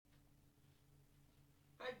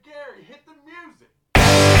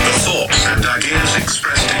thoughts and ideas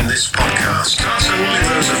expressed in this podcast are solely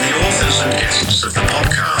those of the authors and guests of the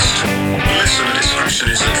podcast. Listener discretion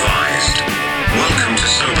is advised. Welcome to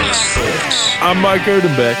Soberless Thoughts. I'm Mike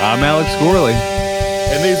Odenbeck. I'm Alex Gorley.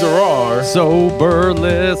 And these are our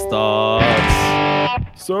Soberless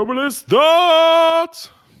Thoughts. Soberless Thoughts.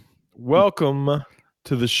 Welcome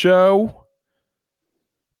to the show.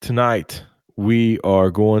 Tonight, we are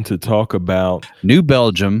going to talk about New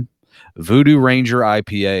Belgium Voodoo Ranger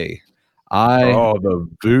IPA. the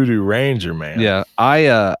Voodoo Ranger, man. Yeah,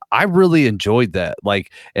 I really enjoyed that.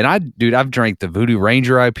 I've drank the Voodoo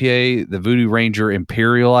Ranger IPA, the Voodoo Ranger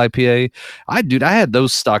Imperial IPA. I had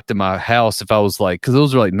those stocked in my house if I was because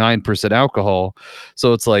those are 9% alcohol.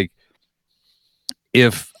 So it's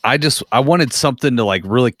if I wanted something to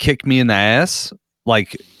really kick me in the ass, I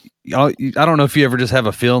don't know if you ever just have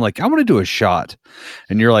a feeling I want to do a shot,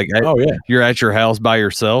 and you're you're at your house by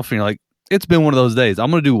yourself, and you're it's been one of those days. I'm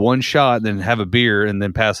going to do one shot, and then have a beer, and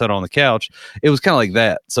then pass out on the couch. It was kind of like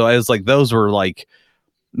that. So it was those were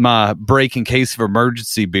my break in case of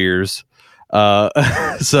emergency beers.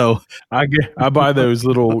 So I buy those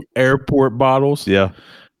little airport bottles. Yeah.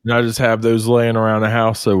 And I just have those laying around the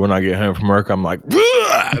house. So when I get home from work, I'm and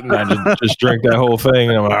I just drink that whole thing.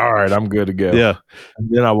 And I'm all right, I'm good to go. Yeah. And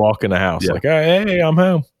then I walk in the house hey, I'm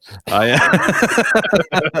home.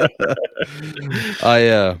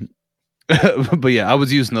 But yeah, I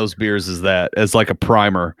was using those beers as a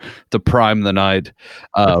primer to prime the night.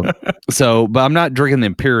 But I'm not drinking the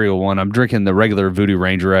Imperial one. I'm drinking the regular Voodoo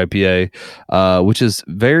Ranger IPA, which is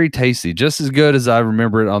very tasty, just as good as I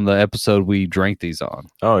remember it on the episode we drank these on.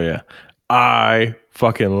 Oh yeah, I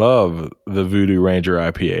fucking love the Voodoo Ranger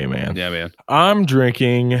IPA, man. Yeah, man. I'm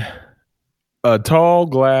drinking a tall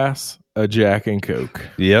glass of Jack and Coke.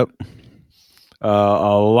 Yep. A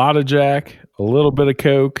lot of Jack, a little bit of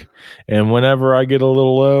Coke, and whenever I get a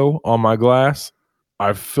little low on my glass,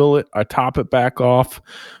 I fill it, I top it back off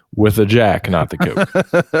with a Jack, not the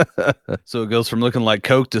Coke. So it goes from looking like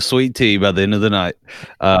Coke to sweet tea by the end of the night.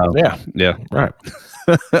 Yeah, right.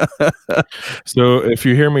 So if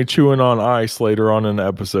you hear me chewing on ice later on in the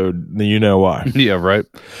episode, then you know why. Yeah, right.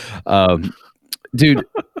 Dude,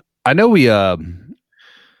 I know we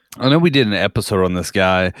did an episode on this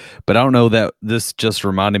guy, but I don't know that this just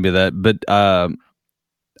reminded me of that. But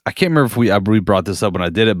I can't remember if we brought this up when I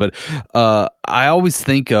did it. But I always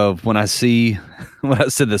think of when I said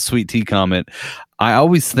the sweet tea comment, I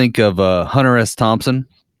always think of Hunter S. Thompson.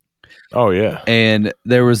 Oh yeah, and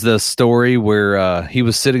there was the story where he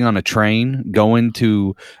was sitting on a train going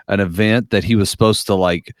to an event that he was supposed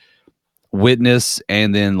to witness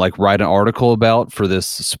and then write an article about for this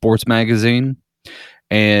sports magazine.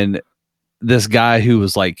 And this guy who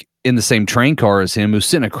was in the same train car as him, who's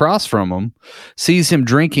sitting across from him, sees him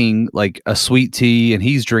drinking a sweet tea, and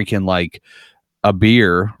he's drinking a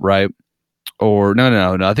beer, right? Or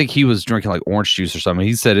no. I think he was drinking orange juice or something.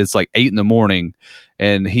 He said it's 8 a.m,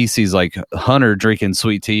 and he sees Hunter drinking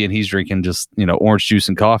sweet tea, and he's drinking just orange juice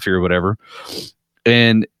and coffee or whatever.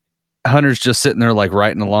 And Hunter's just sitting there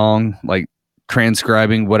writing along,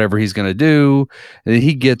 transcribing whatever he's going to do. And then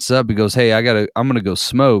he gets up and goes, hey, I'm going to go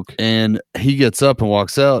smoke. And he gets up and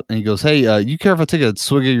walks out, and he goes, hey, you care if I take a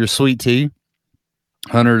swig of your sweet tea?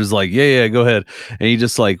 Hunter is yeah, go ahead. And he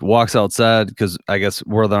just walks outside, because I guess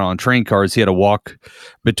where they're on train cars, he had to walk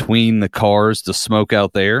between the cars to smoke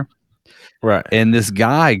out there. Right. And this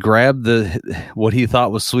guy grabbed what he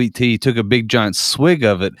thought was sweet tea, took a big giant swig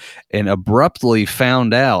of it, and abruptly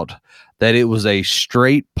found out that it was a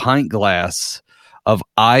straight pint glass of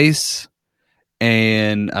ice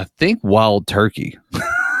and I think wild turkey.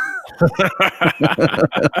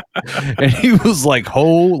 And he was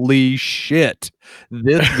holy shit,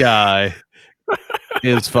 this guy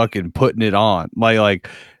is fucking putting it on.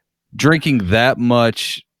 Drinking that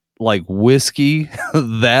much whiskey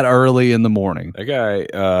that early in the morning. That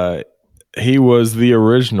guy, he was the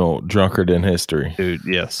original drunkard in history. Dude,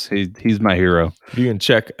 yes. He's my hero. You can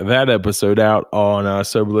check that episode out on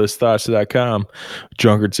soberlessthoughts.com.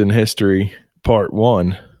 Drunkards in History, Part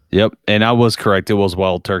 1. Yep, and I was correct. It was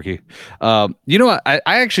wild turkey. I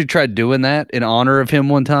actually tried doing that in honor of him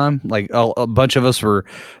one time. A bunch of us were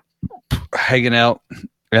hanging out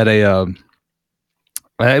at a...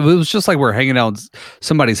 it was just we're hanging out at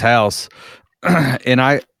somebody's house, and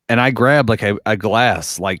I grabbed a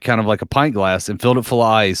glass, kind of a pint glass, and filled it full of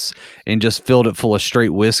ice, and just filled it full of straight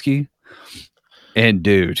whiskey. And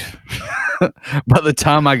dude, by the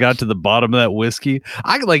time I got to the bottom of that whiskey,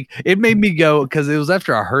 it made me go, because it was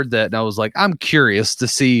after I heard that, and I was I'm curious to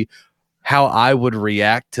see how I would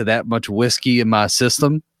react to that much whiskey in my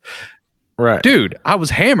system. Right. Dude, I was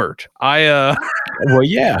hammered. Well,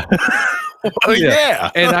 yeah. Well, yeah.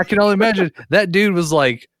 And I can only imagine that dude was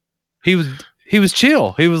like, he was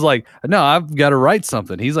chill. He was like, no, I've got to write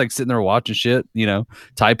something. He's like sitting there watching shit,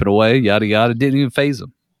 typing away, yada yada. Didn't even phase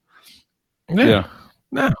him. Yeah.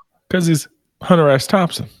 No, because he's Hunter S.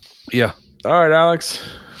 Thompson. Yeah. All right, Alex.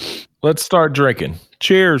 Let's start drinking.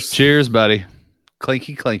 Cheers. Cheers, buddy.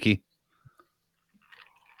 Clinky, clinky.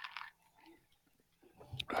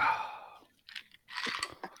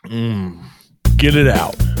 Get it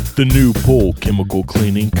out. The new Pool chemical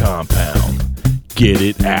cleaning compound. Get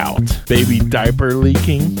it out. Baby diaper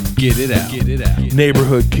leaking. Get it out. Get it out.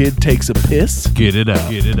 Neighborhood kid takes a piss. Get it out.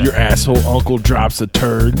 Get it out. Your asshole uncle drops a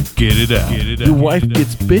turd. Get it out. Get it out. Your wife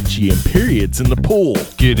gets bitchy and periods in the pool.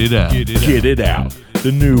 Get it out. Get it out. Get it out.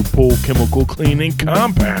 The new Pool chemical cleaning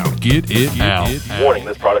compound. Get it out. Warning,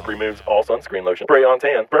 this product removes all sunscreen lotion, spray-on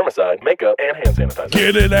tan, spermicide, makeup, and hand sanitizer.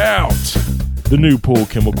 Get it out. The new Pool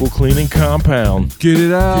chemical cleaning compound. Get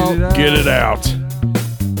it out. Get it out.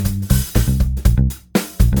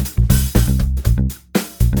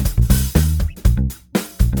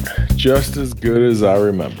 Just as good as I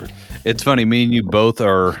remembered. It's funny, me and you both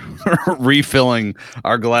are refilling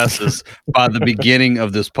our glasses by the beginning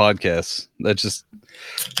of this podcast. That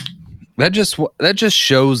just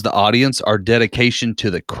shows the audience our dedication to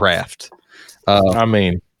the craft.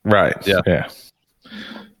 Right. Yeah.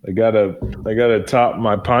 I gotta top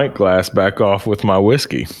my pint glass back off with my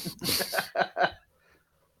whiskey.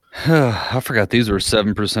 I forgot these were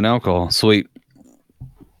 7% alcohol. Sweet.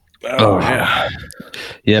 Oh yeah.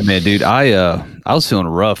 Yeah, man, dude. I was feeling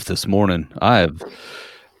rough this morning. I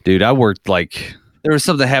worked there was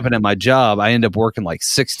something happened at my job. I ended up working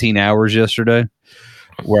 16 hours yesterday,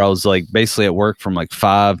 where I was basically at work from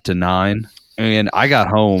 5 to 9. And I got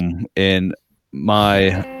home and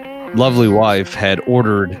my lovely wife had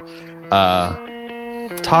ordered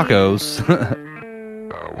tacos. I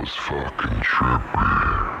was fucking trippy.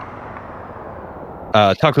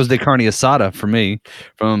 Tacos de carne asada for me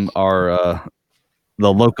from our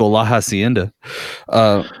the local La Hacienda.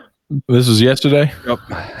 This was yesterday. Yep.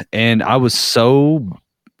 And I was so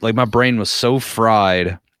my brain was so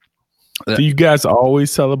fried. Do you guys always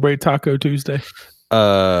celebrate Taco Tuesday?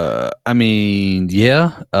 I mean,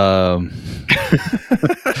 yeah.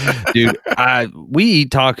 Dude, we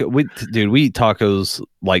eat tacos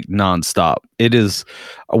nonstop. It is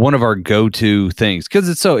one of our go-to things because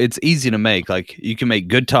it's easy to make. You can make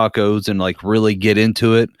good tacos and really get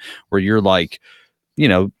into it where you're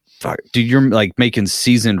you're making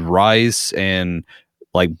seasoned rice and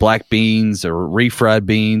black beans or refried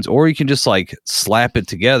beans, or you can just slap it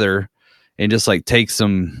together and just take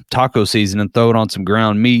some taco seasoning and throw it on some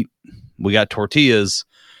ground meat. We got tortillas,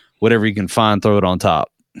 whatever you can find, throw it on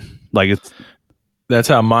top. That's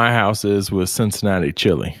how my house is with Cincinnati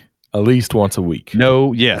chili. At least once a week.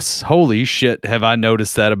 No, yes. Holy shit, have I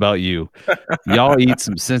noticed that about you. Y'all eat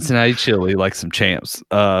some Cincinnati chili like some champs.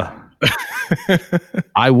 I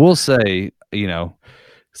will say,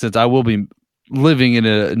 since I will be living in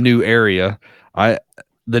a new area,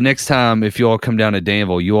 the next time if you all come down to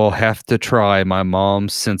Danville, you all have to try my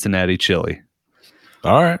mom's Cincinnati chili.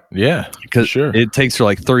 All right. Yeah. Because sure. It takes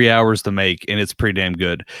her 3 hours to make, and it's pretty damn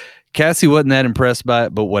good. Cassie wasn't that impressed by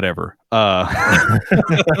it, but whatever. Oh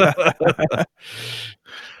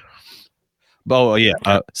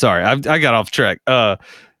yeah. Sorry, I got off track. I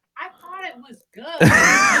thought it was good.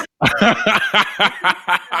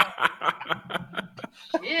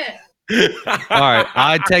 Yeah. All right,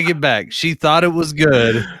 I take it back. She thought it was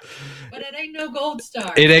good, But it ain't no Gold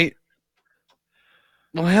Star. it ain't.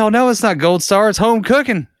 Well, hell no, it's not Gold Star. It's home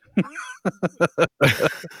cooking.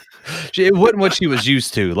 It wasn't what she was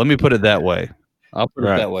used to. Let me put it that way. I'll put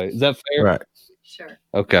it that way. Is that fair? Right. Sure.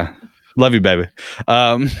 Okay. Love you, baby.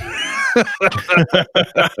 Damn,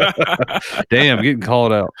 getting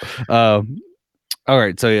called out. All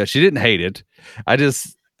right. So yeah, she didn't hate it. I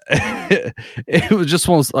just, it was just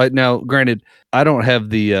one. Now, granted, I don't have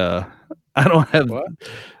the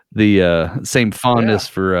same fondness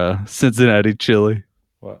for Cincinnati chili.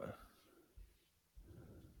 What?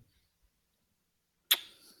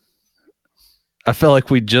 I felt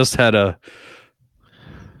like we just had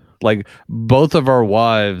both of our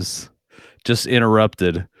wives just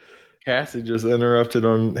interrupted. Cassie just interrupted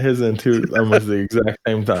on his end too, almost the exact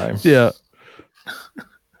same time. Yeah.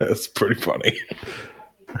 That's pretty funny.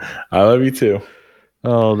 I love you too.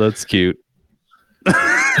 Oh, that's cute.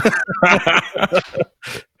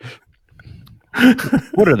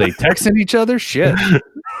 What are they texting each other? Shit.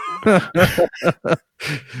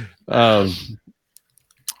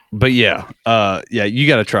 But yeah, you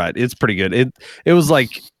got to try it. It's pretty good. It was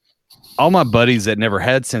all my buddies that never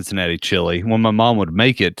had Cincinnati chili, when my mom would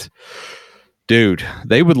make it, dude,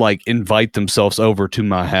 they would like invite themselves over to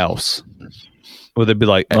my house. Or they'd be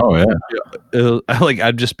like, Oh yeah. like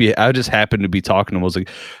I just happened to be talking to them. I was like,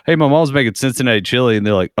 hey, my mom's making Cincinnati chili, and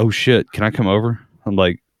they're like, oh shit, can I come over? I'm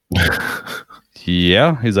like,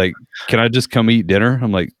 yeah. He's like, can I just come eat dinner?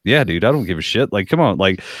 I'm like, yeah, dude, I don't give a shit. Like, come on,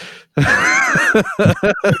 like.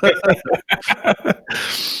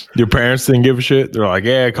 Your parents didn't give a shit. They're like,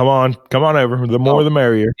 yeah, come on over. The more, the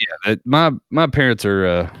merrier. Yeah, my parents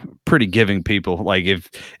are pretty giving people. Like if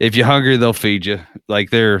you're hungry, they'll feed you.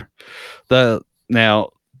 Like now,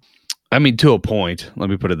 I mean, to a point. Let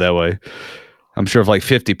me put it that way. I'm sure if like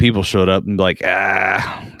 50 people showed up and be like,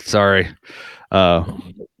 sorry.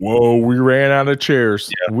 Whoa, we ran out of chairs.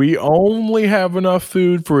 Yeah. We only have enough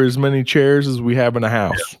food for as many chairs as we have in a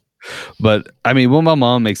house. But I mean, when my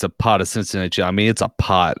mom makes a pot of Cincinnati chili, I mean, it's a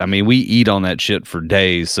pot. I mean, we eat on that shit for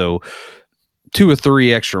days. So 2 or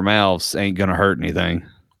 3 extra mouths ain't gonna hurt anything.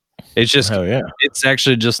 It's just, Hell yeah. it's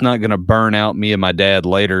actually just not gonna burn out me and my dad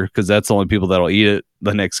later because that's the only people that'll eat it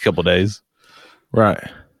the next couple days. Right.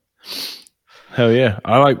 Hell yeah.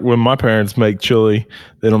 I like when my parents make chili,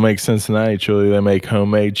 they don't make Cincinnati chili. They make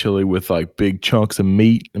homemade chili with like big chunks of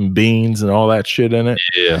meat and beans and all that shit in it.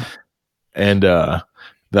 Yeah. And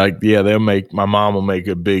my mom will make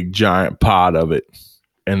a big giant pot of it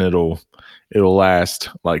and it'll last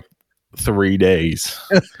like 3 days.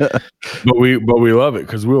 but we love it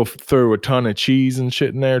because we'll throw a ton of cheese and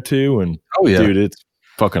shit in there too. And Oh yeah. dude, it's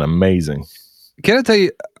fucking amazing. Can I tell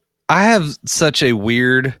you, I have such a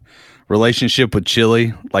weird relationship with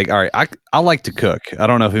chili. Like, all right, I like to cook. I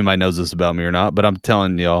don't know if anybody knows this about me or not, but I'm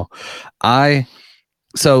telling y'all,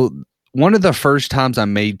 so one of the first times I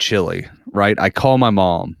made chili, right? I call my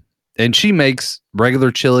mom and she makes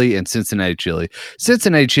regular chili and Cincinnati chili.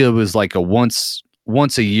 Cincinnati chili was like a once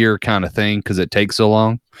a year kind of thing because it takes so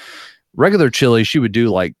long. Regular chili, she would do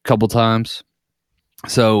like a couple times.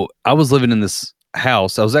 So I was living in this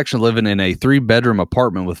house. I was actually living in a 3-bedroom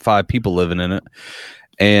apartment with 5 people living in it.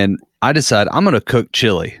 And I decided I'm going to cook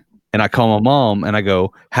chili. And I call my mom and I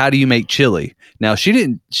go, how do you make chili? Now she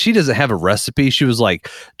doesn't have a recipe. She was like,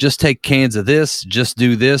 just take cans of this, just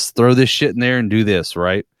do this, throw this shit in there and do this.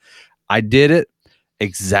 Right. I did it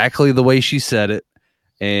exactly the way she said it.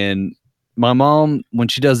 And my mom, when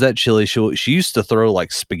she does that chili, she used to throw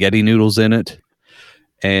like spaghetti noodles in it.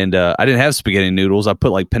 And I didn't have spaghetti noodles. I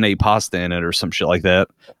put like penne pasta in it or some shit like that.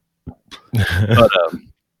 But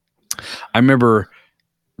I remember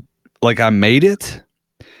like I made it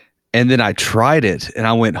and then I tried it and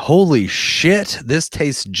I went, holy shit, this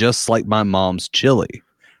tastes just like my mom's chili.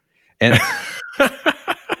 And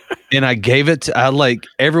and I gave it to, like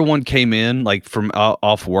everyone came in like from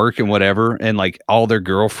off work and whatever. And like all their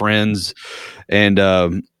girlfriends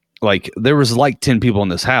and like there was like 10 people in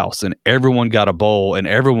this house and everyone got a bowl and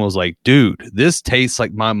everyone was like, dude, this tastes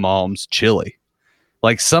like my mom's chili.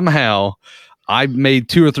 Like somehow I made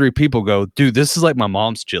 2 or 3 people go, dude, this is like my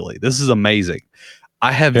mom's chili. This is amazing.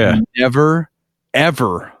 I have never,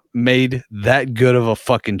 ever made that good of a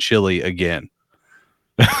fucking chili again.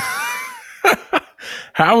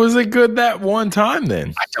 How was it good that one time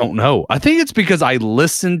then? I don't know. I think it's because I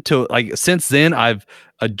listened to like since then I've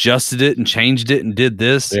adjusted it and changed it and did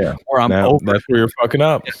this. Yeah. Or that's where you're fucking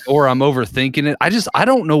up. Or I'm overthinking it. I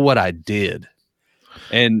don't know what I did.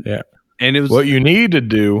 And and it was what you need to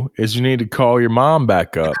do is you need to call your mom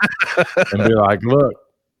back up and be like, look,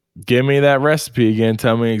 give me that recipe again.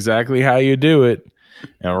 Tell me exactly how you do it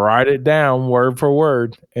and write it down word for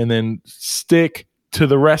word and then stick to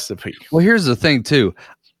the recipe. Well, here's the thing too.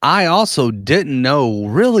 I also didn't know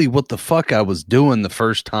really what the fuck I was doing the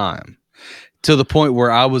first time to the point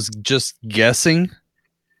where I was just guessing.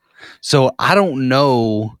 So I don't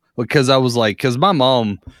know because I was like, because my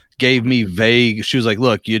mom gave me vague. She was like,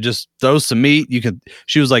 look, you just throw some meat.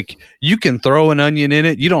 She was like, you can throw an onion in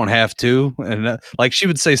it. You don't have to. And like, she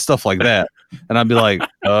would say stuff like that. And I'd be like,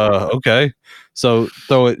 okay. So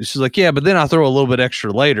throw it. She's like, yeah, but then I throw a little bit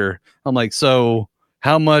extra later. I'm like, so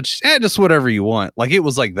how much? Just whatever you want. Like, it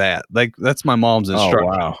was like that. Like, that's my mom's instruction.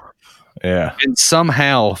 Oh, wow. Yeah. And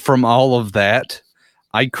somehow from all of that,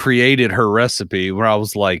 I created her recipe where I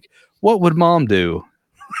was like, what would mom do?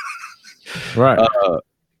 Right.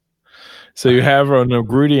 So you have an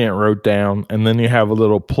ingredient wrote down, and then you have a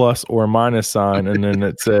little plus or minus sign, and then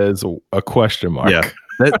it says a question mark. Yeah,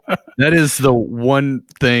 that is the one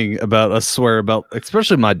thing about, I swear, about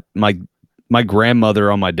especially my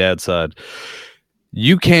grandmother on my dad's side.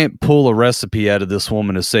 You can't pull a recipe out of this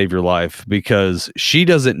woman to save your life because she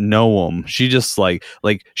doesn't know them. She just like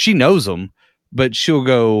she knows them, but she'll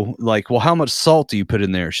go like, well, how much salt do you put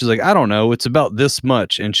in there? She's like, I don't know. It's about this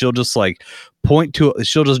much. And she'll just like point to it.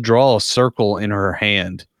 She'll just draw a circle in her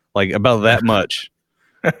hand, like about that much.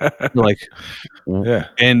 Like, Yeah.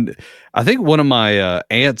 and I think one of my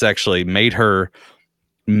aunts actually made her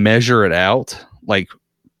measure it out, like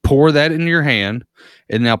pour that in your hand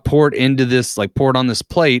and now pour it into this, like pour it on this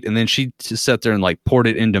plate. And then she just sat there and like poured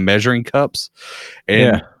it into measuring cups.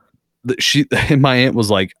 And and my aunt was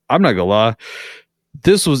like, I'm not gonna lie,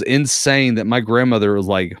 this was insane that my grandmother was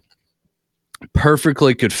like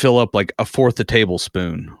perfectly could fill up like a fourth a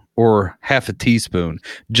tablespoon or half a teaspoon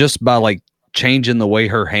just by like changing the way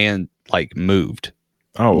her hand like moved.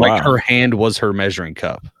 Oh, Like wow. her hand was her measuring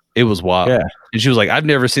cup. It was wild. Yeah. And she was like, I've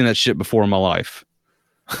never seen that shit before in my life.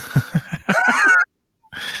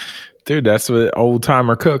 Dude, that's what old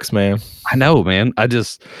timer cooks, man. I know, man. I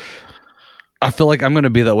feel like I'm going to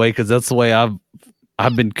be that way because that's the way I've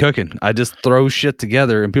been cooking. I just throw shit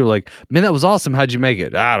together and people are like, man, that was awesome. How'd you make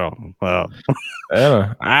it? I don't know.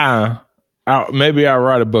 Well, Maybe I'll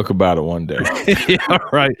write a book about it one day. yeah,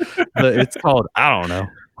 right. But it's called, I don't know.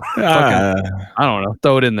 I don't know.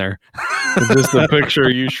 Throw it in there. Just a picture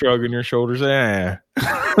of you shrugging your shoulders. I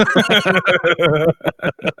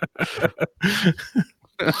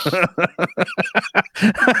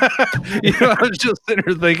was just sitting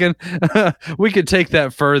here thinking we could take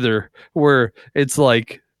that further where it's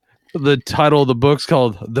like the title of the book's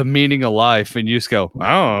called The Meaning of Life and you just go,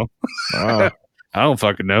 I don't know. Wow. I don't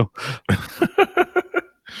fucking know.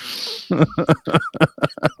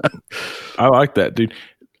 I like that, dude.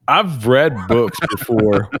 I've read books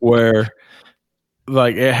before where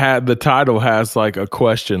like the title has like a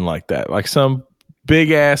question like that, like some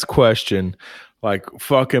big ass question, like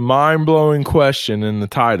fucking mind blowing question in the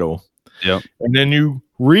title. Yep. And then you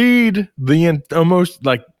read almost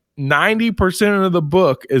like 90% of the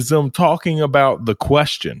book is them talking about the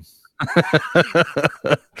question.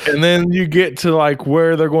 And then you get to like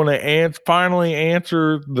where they're going to finally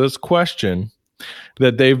answer this question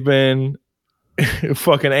that they've been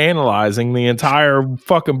fucking analyzing the entire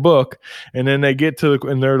fucking book. And then they get to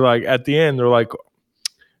and they're like, at the end, they're like,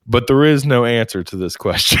 but there is no answer to this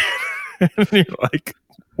question. And you're like,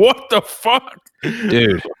 what the fuck?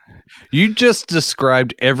 Dude, you just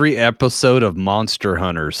described every episode of Monster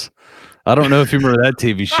Hunters. I don't know if you remember that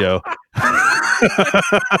TV show.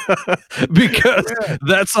 Because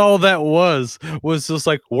that's all that was just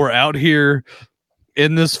like, we're out here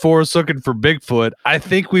in this forest looking for Bigfoot. I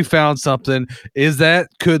think we found something. Is that?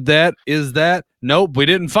 Nope, we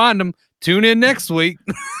didn't find them. Tune in next week.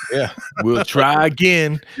 Yeah, we'll try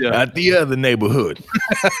again at the other neighborhood.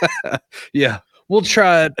 Yeah, we'll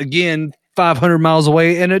try it again 500 miles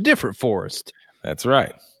away in a different forest. That's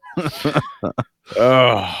right.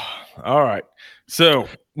 Oh, all right. So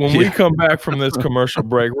when we come back from this commercial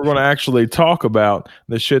break, we're going to actually talk about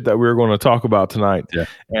the shit that we're going to talk about tonight,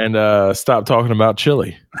 and stop talking about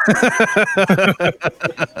chili.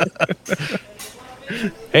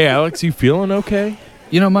 Hey, Alex, you feeling okay?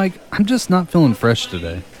 You know, Mike, I'm just not feeling fresh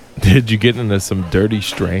today. Did you get into some dirty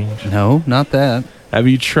strange? No, not that. Have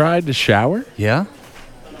you tried to shower? Yeah,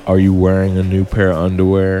 Are you wearing a new pair of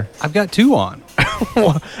underwear? I've got two on.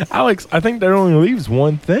 Well, Alex, I think that only leaves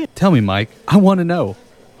one thing. Tell me, Mike. I want to know.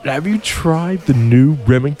 Have you tried the new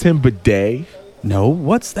Remington bidet? No,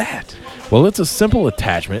 what's that? Well, it's a simple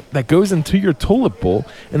attachment that goes into your toilet bowl,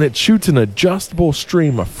 and it shoots an adjustable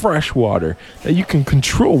stream of fresh water that you can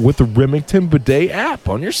control with the Remington bidet app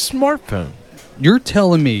on your smartphone. You're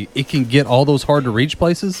telling me it can get all those hard to reach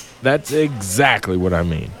places? That's exactly what I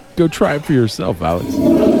mean. Go try it for yourself, Alex.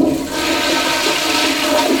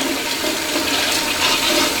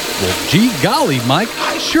 Well, gee golly, Mike,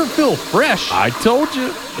 I sure feel fresh. I told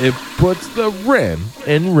you, it puts the Rem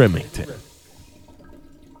in Remington.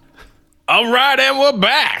 All right, and we're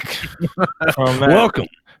back. Welcome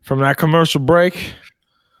from that commercial break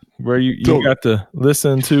where you got to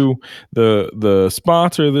listen to the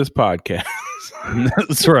sponsor of this podcast.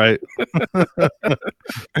 That's right.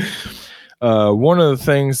 One of the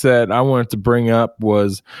things that I wanted to bring up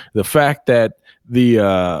was the fact that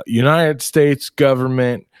the United States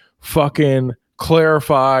government fucking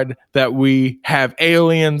clarified that we have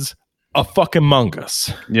aliens among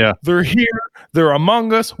us. Yeah. They're here. They're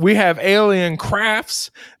among us. We have alien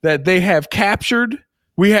crafts that they have captured.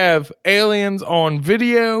 We have aliens on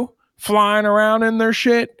video flying around in their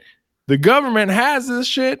shit. The government has this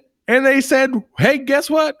shit. And they said, hey,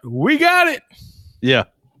 guess what? We got it. Yeah.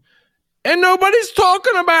 And nobody's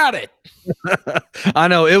talking about it. I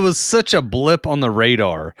know. It was such a blip on the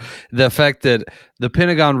radar. The fact that the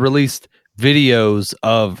Pentagon released videos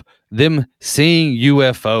of them seeing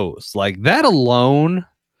UFOs. Like that alone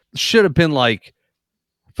should have been like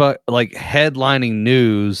headlining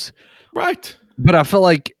news. Right. But I feel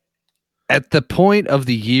like at the point of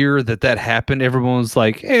the year that happened, everyone was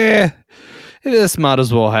like, this might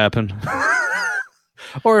as well happen.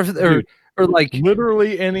 or like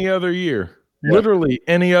literally any other year. Yeah. Literally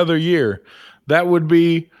any other year. That would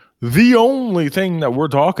be the only thing that we're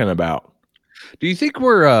talking about. do you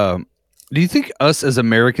think us as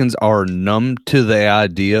Americans are numb to the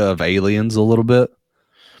idea of aliens a little bit?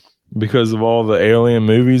 Because of all the alien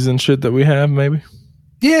movies and shit that we have, maybe?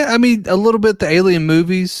 Yeah, I mean, a little bit the alien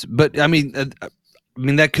movies, but I mean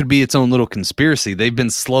that could be its own little conspiracy. They've been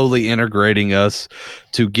slowly integrating us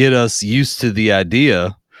to get us used to the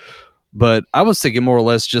idea. But I was thinking more or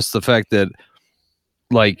less just the fact that,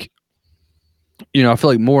 like, I feel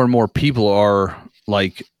like more and more people are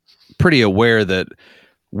like pretty aware that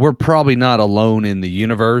we're probably not alone in the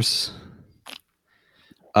universe.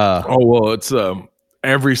 It's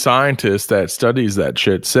every scientist that studies that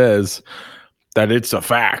shit says that it's a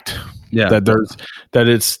fact. Yeah. That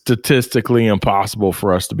it's statistically impossible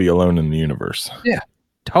for us to be alone in the universe. Yeah,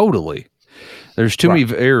 totally. There's too many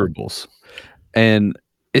variables. And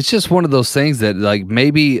it's just one of those things that like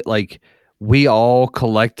maybe like we all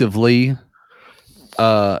collectively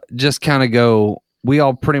just kind of go, we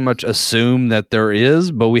all pretty much assume that there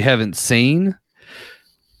is, but we haven't seen.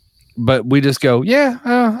 But we just go,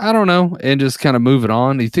 I don't know, and just kind of move it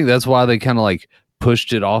on. Do you think that's why they kind of like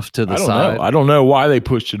pushed it off to the side? I don't know why they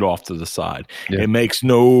pushed it off to the side. Yeah. It makes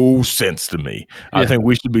no sense to me. I think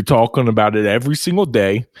we should be talking about it every single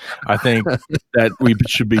day. I think that we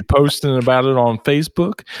should be posting about it on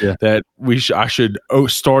Facebook. Yeah. That I should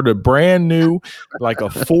start a brand new, like a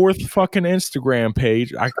fourth fucking Instagram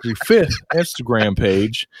page, actually fifth Instagram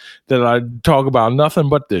page, that I talk about nothing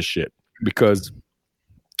but this shit, because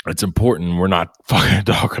it's important. We're not fucking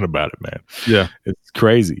talking about it, man. Yeah. It's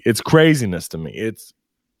crazy. It's craziness to me. It's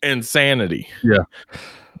insanity. Yeah.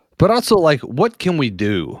 But also, like, what can we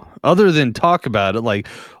do other than talk about it? Like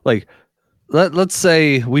let's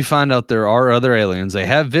say we find out there are other aliens. They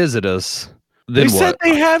have visited us. Then They said what?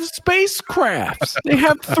 they have spacecrafts. They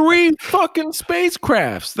have 3 fucking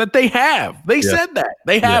spacecrafts that they have. They said that.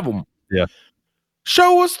 They have them. Yeah.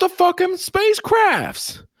 Show us the fucking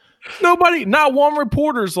spacecrafts. Nobody, not one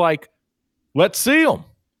reporter's like, let's see them.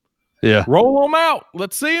 Yeah. Roll them out.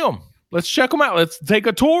 Let's see them. Let's check them out. Let's take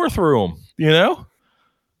a tour through them,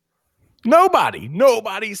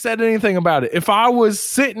 Nobody said anything about it. If I was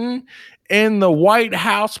sitting in the White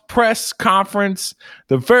House press conference,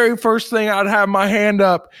 the very first thing I'd have my hand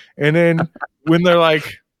up, and then when they're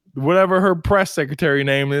like, whatever her press secretary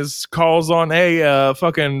name is, calls on a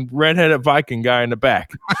fucking redheaded Viking guy in the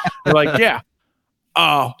back. They're like, yeah.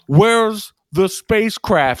 Where's the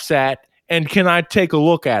spacecrafts at, and can I take a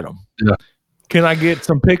look at them? Yeah. Can I get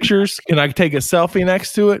some pictures? Can I take a selfie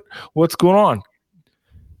next to it? What's going on?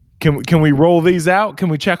 Can we roll these out? Can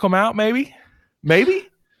we check them out? Maybe.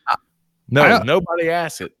 No, nobody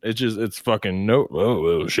asked it. It's fucking no.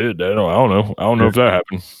 Oh shit! I don't know if that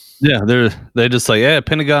happened. Yeah, they just like,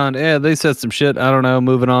 Pentagon, they said some shit. I don't know.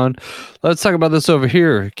 Moving on. Let's talk about this over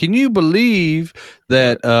here. Can you believe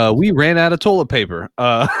that we ran out of toilet paper?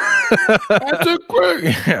 That's a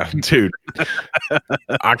great, dude.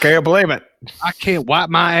 I can't believe it. I can't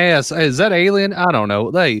wipe my ass. Hey, is that alien? I don't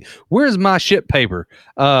know. Hey, where's my shit paper?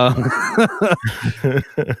 That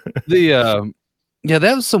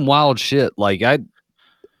was some wild shit. Like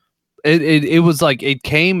it was like it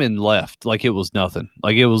came and left like it was nothing.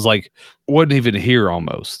 Like it was like wasn't even here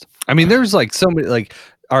almost. I mean, there's like so many like,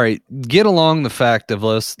 all right, get along the fact of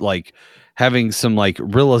us like having some like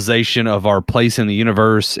realization of our place in the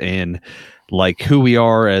universe and like who we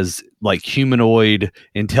are as like humanoid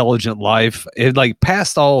intelligent life. It like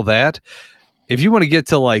past all that. If you want to get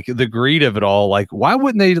to like the greed of it all, like why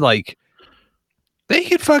wouldn't they like they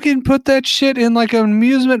could fucking put that shit in like an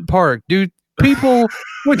amusement park, dude. People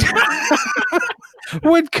would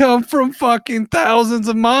come from fucking thousands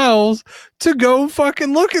of miles to go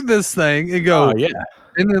fucking look at this thing and go, yeah.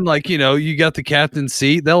 And then like, you got the captain's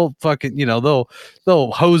seat. They'll fucking, they'll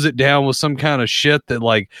hose it down with some kind of shit that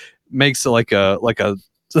like makes it like a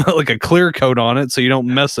clear coat on it so you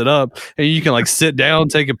don't mess it up. And you can like sit down,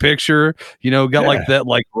 take a picture, got like that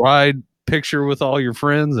like ride picture with all your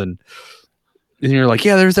friends. And you're like,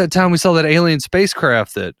 yeah, there's that time we saw that alien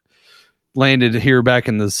spacecraft that landed here back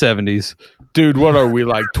in the 70s. Dude, what are we,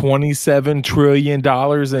 like $27 trillion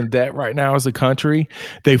in debt right now as a country?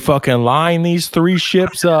 They fucking line these 3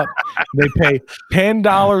 ships up. They pay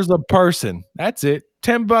 $10 a person. That's it.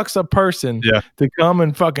 $10 a person to come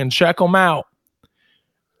and fucking check them out.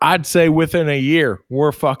 I'd say within a year,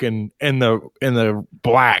 we're fucking in the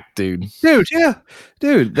black, dude.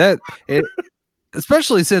 Dude,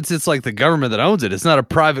 especially since it's like the government that owns it. It's not a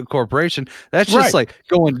private corporation. That's just Right. like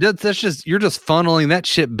you're just funneling that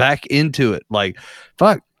shit back into it. Like,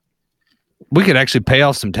 fuck. We could actually pay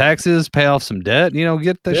off some taxes, pay off some debt,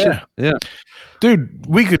 get that shit. Yeah. Dude,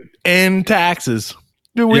 we could end taxes.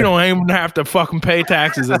 Dude, we don't even have to fucking pay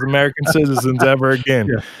taxes as American citizens ever again.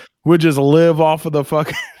 Yeah. We'll just live off of the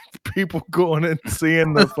fucking people going and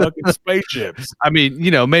seeing the fucking spaceships. I mean,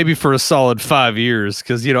 maybe for a solid 5 years,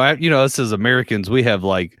 because us as Americans, we have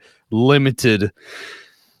like limited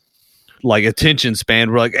like attention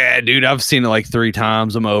span. We're like, dude, I've seen it like 3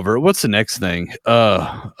 times. I'm over it. What's the next thing?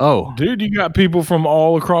 Dude, you got people from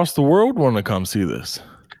all across the world want to come see this.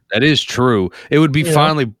 That is true. It would be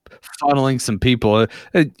finally funneling some people,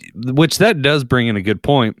 which that does bring in a good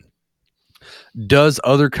point. Does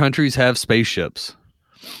other countries have spaceships?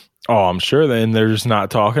 Oh, I'm sure they're just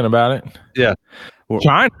not talking about it. Yeah.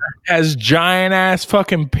 China has giant ass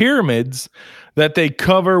fucking pyramids that they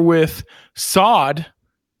cover with sod.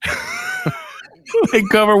 They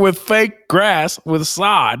cover with fake grass with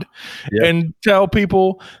sod and tell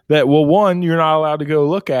people that, well, one, you're not allowed to go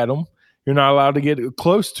look at them. You're not allowed to get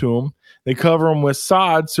close to them. They cover them with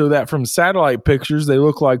sod so that from satellite pictures, they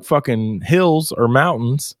look like fucking hills or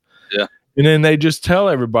mountains. Yeah. And then they just tell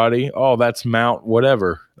everybody, oh, that's Mount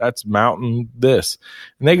whatever. That's mountain this.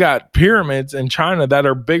 And they got pyramids in China that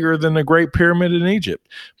are bigger than the Great Pyramid in Egypt,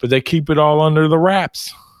 but they keep it all under the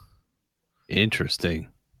wraps. Interesting.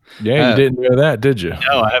 Yeah, you didn't know that, did you?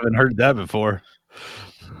 No, I haven't heard that before.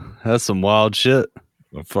 That's some wild shit.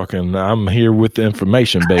 I'm here with the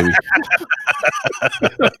information, baby.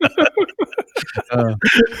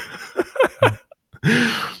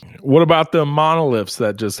 What about the monoliths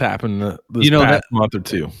that just happened this past month or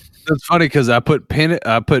two? It's funny because I put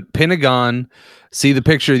Pentagon, see the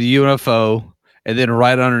picture of the UFO, and then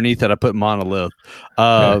right underneath it I put monolith.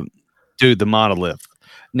 Dude, the monolith.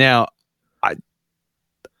 Now,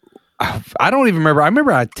 I don't even remember. I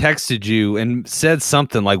remember I texted you and said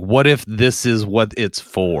something like, "What if this is what it's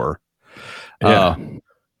for?" Yeah.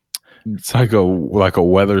 It's like a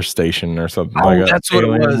weather station or something. That's what it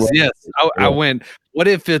was. Yes, I went. What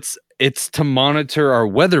if it's to monitor our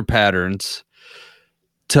weather patterns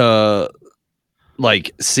to like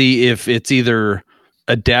see if it's either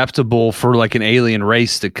adaptable for like an alien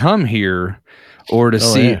race to come here, or to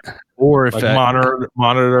see, or if like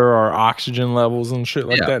monitor our oxygen levels and shit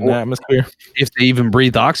like that in the atmosphere. If they even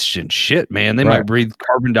breathe oxygen, shit, man, they might breathe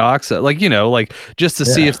carbon dioxide. Like like just to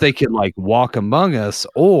see if they can like walk among us,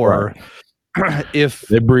 or if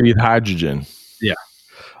they breathe hydrogen. Yeah.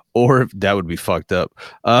 Or if that would be fucked up.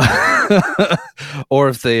 Or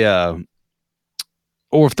if they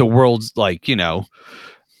or if the world's like,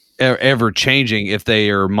 ever changing, if they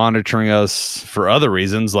are monitoring us for other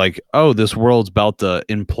reasons, like, oh, this world's about to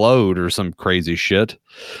implode or some crazy shit.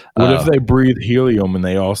 What if they breathe helium and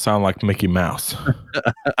they all sound like Mickey Mouse?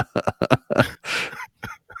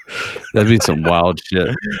 That'd be some wild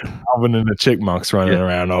shit. Alvin and the Chipmunks running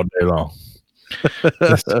around all day long.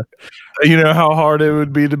 You know how hard it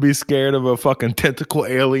would be to be scared of a fucking tentacle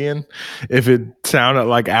alien if it sounded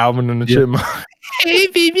like Alvin and the Chipmunks.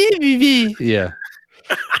 Yeah.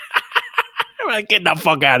 Like, get the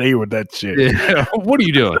fuck out of here with that shit. Yeah. What are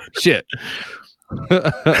you doing? Shit.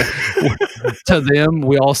 To them,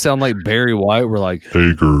 we all sound like Barry White. We're like,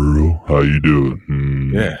 hey girl, how you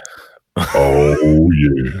doing? Yeah. Oh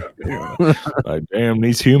yeah. Like, damn,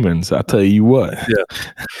 these humans, I tell you what. Yeah.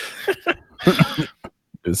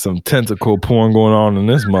 There's some tentacle porn going on in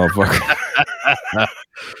this motherfucker.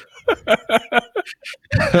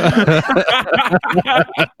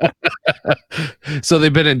 So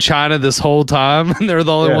they've been in China this whole time and they're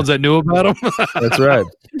the only ones that knew about them. That's right.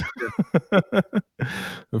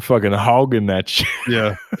 They're fucking hogging that shit.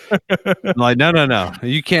 Yeah. Like, no.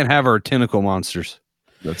 You can't have our tentacle monsters.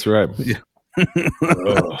 That's right. Yeah.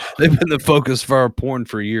 They've been the focus for our porn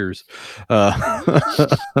for years.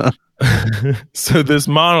 So this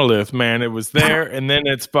monolith, man, it was there and then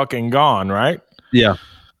it's fucking gone, right? Yeah.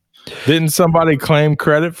 Didn't somebody claim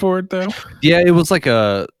credit for it though? Yeah, it was like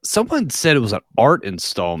someone said it was an art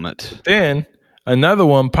installment. Then another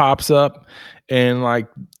one pops up in like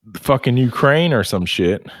fucking Ukraine or some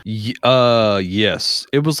shit. Yes.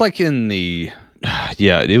 It was like in the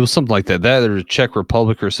it was something like that. That or the Czech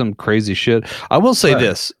Republic or some crazy shit. I will say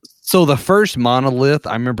this. So the first monolith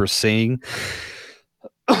I remember seeing,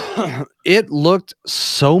 it looked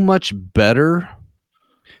so much better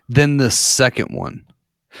than the second one.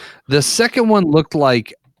 The second one looked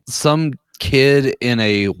like some kid in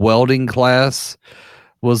a welding class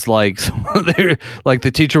was like, like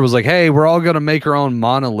the teacher was like, "Hey, we're all gonna make our own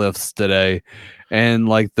monoliths today," and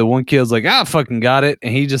like the one kid was like, "I fucking got it,"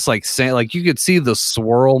 and he just like like you could see the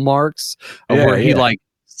swirl marks of where he like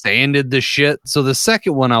sanded the shit. So the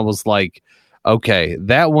second one, I was like, okay,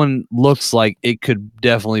 that one looks like it could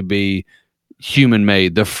definitely be human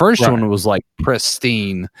made. The first one was like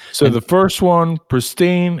pristine. So the first one,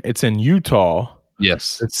 pristine, it's in Utah.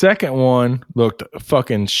 Yes. The second one looked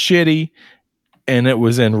fucking shitty, and it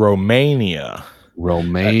was in Romania. I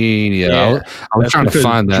was trying to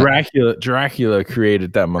find that. Dracula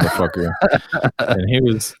created that motherfucker, and he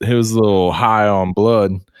was a little high on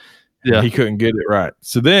blood. Yeah, he couldn't get it right.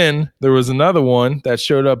 So then there was another one that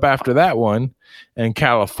showed up after that one in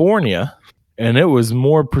California, and it was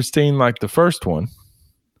more pristine like the first one.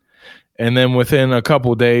 And then within a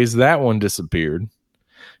couple days, that one disappeared.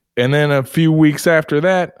 And then a few weeks after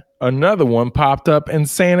that, another one popped up in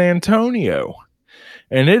San Antonio.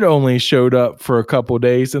 And it only showed up for a couple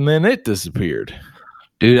days, and then it disappeared.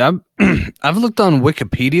 Dude, I've looked on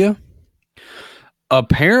Wikipedia.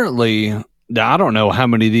 Apparently, I don't know how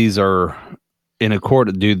many of these are in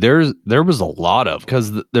accord. Dude, there was a lot of,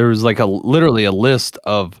 because there was like literally a list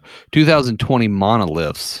of 2020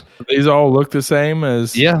 monoliths. These all look the same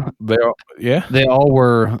as they all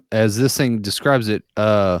were, as this thing describes it,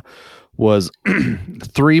 was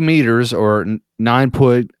 3 meters or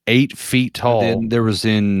 9.8 feet tall. Then there was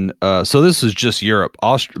so this is just Europe.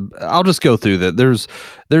 I'll just go through that.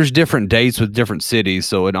 There's different dates with different cities.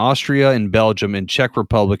 So in Austria, in Belgium, in Czech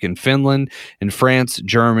Republic, in Finland, in France,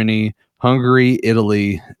 Germany, Hungary,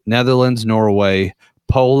 Italy, Netherlands, Norway,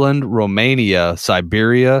 Poland, Romania,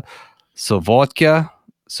 Siberia, Slovakia,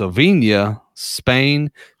 Slovenia,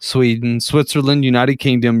 Spain, Sweden, Switzerland, United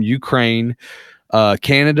Kingdom, Ukraine,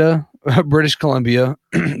 Canada, British Columbia,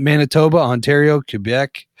 Manitoba, Ontario,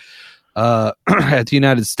 Quebec, at the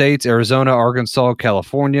United States, Arizona, Arkansas,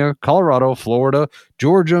 California, Colorado, Florida,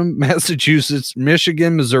 Georgia, Massachusetts,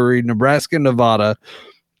 Michigan, Missouri, Nebraska, Nevada,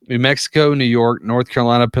 New Mexico, New York, North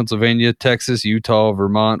Carolina, Pennsylvania, Texas, Utah,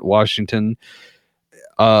 Vermont, Washington.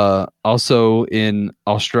 Also in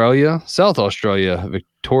Australia, South Australia,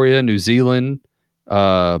 Victoria, New Zealand,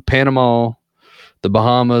 Panama, the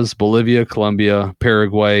Bahamas, Bolivia, Colombia,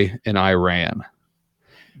 Paraguay, and Iran.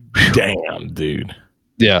 Damn, dude.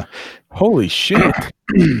 Yeah. Holy shit.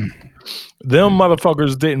 Them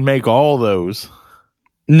motherfuckers didn't make all those.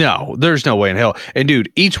 No, there's no way in hell. And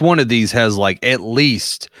dude, each one of these has like at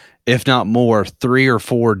least, if not more, 3 or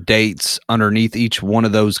 4 dates underneath each one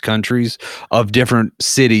of those countries of different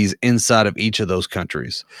cities inside of each of those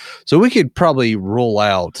countries. So we could probably rule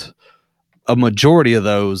out a majority of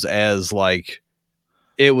those as like,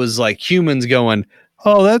 it was like humans going,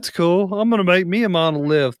 "Oh, that's cool. I'm going to make me a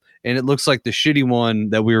monolith." And it looks like the shitty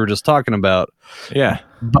one that we were just talking about. Yeah.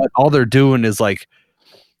 But all they're doing is like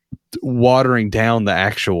watering down the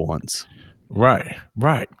actual ones. Right.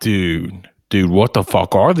 Dude, what the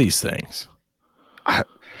fuck are these things? I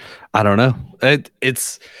don't know.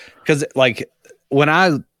 It's because like when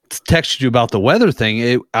I texted you about the weather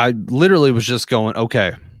thing, I literally was just going,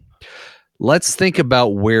 okay, let's think about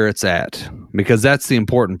where it's at, because that's the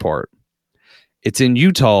important part. It's in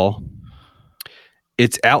Utah.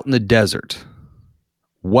 It's out in the desert.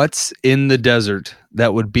 What's in the desert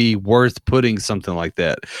that would be worth putting something like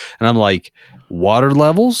that? And I'm like, water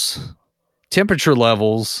levels, temperature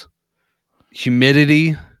levels,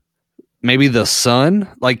 humidity, maybe the sun.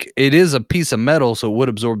 Like, it is a piece of metal, so it would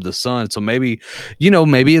absorb the sun. So maybe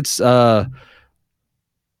it's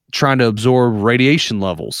trying to absorb radiation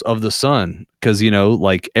levels of the sun, because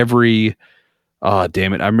like every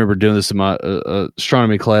damn it, I remember doing this in my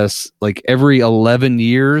astronomy class. Like every 11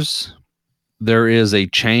 years there is a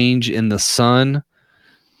change in the sun,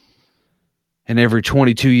 and every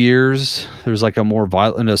 22 years there's like a more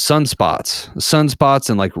violent sunspots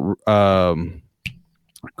and like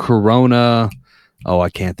corona. I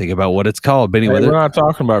can't think about what it's called, but anyway, we're not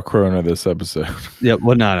talking about corona this episode. Yeah,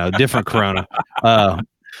 well, no, different corona.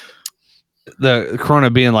 The corona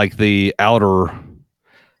being like the outer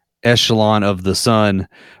echelon of the sun.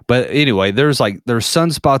 But anyway, there's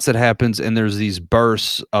sunspots that happens, and there's these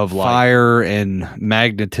bursts of fire and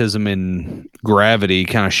magnetism and gravity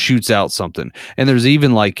kind of shoots out something. And there's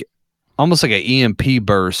even like almost like an EMP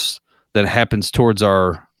burst that happens towards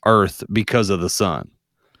our Earth because of the sun.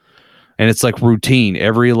 And it's like routine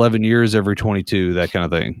every 11 years, every 22, that kind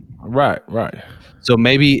of thing. Right. So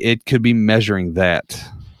maybe it could be measuring that.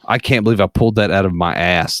 I can't believe I pulled that out of my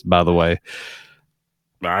ass, by the way.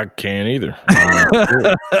 I can't either.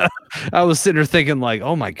 I was sitting there thinking like,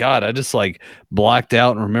 oh my God, I just like blacked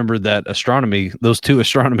out and remembered that those 2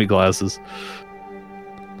 astronomy glasses.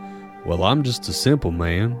 Well, I'm just a simple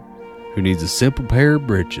man who needs a simple pair of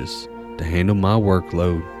breeches to handle my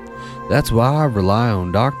workload. That's why I rely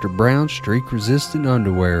on Dr. Brown's streak-resistant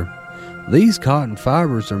underwear. These cotton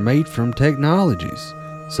fibers are made from technologies.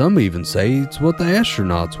 Some even say it's what the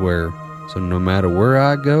astronauts wear. So no matter where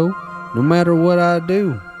I go, no matter what I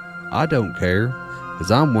do, I don't care,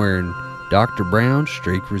 because I'm wearing Dr. Brown's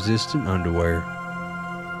streak-resistant underwear.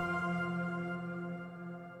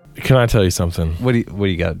 Can I tell you something? What do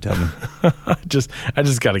you got to tell me? I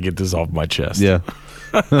just got to get this off my chest. Yeah.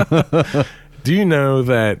 Do you know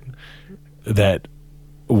that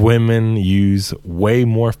women use way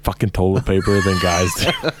more fucking toilet paper than guys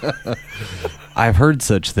do? I've heard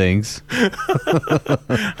such things.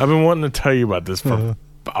 I've been wanting to tell you about this for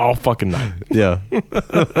all fucking night. Yeah.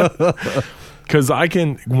 Because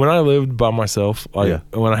when I lived by myself,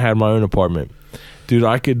 when I had my own apartment, dude,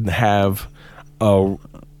 I could have a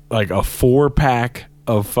 4-pack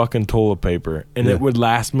of fucking toilet paper, and it would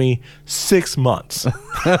last me 6 months.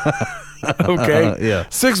 Okay? Yeah.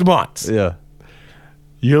 6 months. Yeah.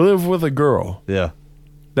 You live with a girl. Yeah.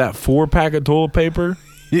 That 4-pack of toilet paper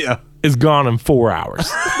Yeah. is gone in 4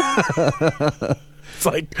 hours. It's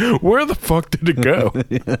like, where the fuck did it go?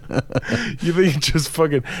 You think just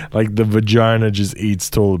fucking, like, the vagina just eats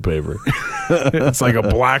toilet paper. It's like a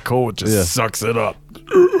black hole. It just sucks it up.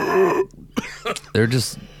 They're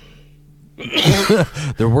just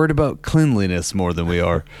they're worried about cleanliness more than we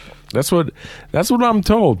are. That's what I'm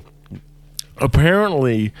told.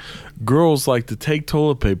 Apparently, girls like to take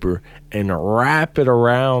toilet paper and wrap it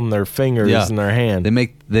around their fingers and their hand.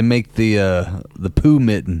 They make the poo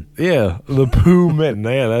mitten. Yeah, the poo mitten.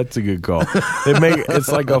 Yeah, that's a good call. It's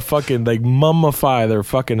like a fucking, they mummify their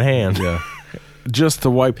fucking hand. Yeah. Just to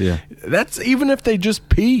wipe. Yeah. That's even if they just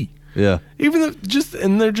pee. Yeah. Even if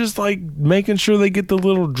they're just like making sure they get the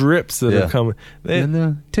little drips that are coming. And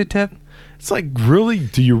the tit-tap. It's like, really?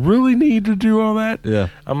 Do you really need to do all that? Yeah.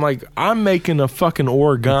 I'm like, I'm making a fucking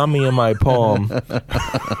origami in my palm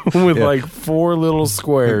with like 4 little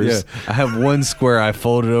squares. Yeah. I have one square I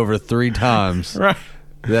folded over 3 times. Right.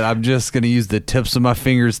 That I'm just going to use the tips of my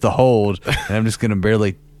fingers to hold, and I'm just going to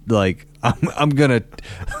barely, like, I'm gonna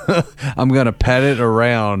pat it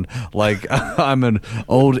around like I'm an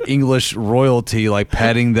old English royalty, like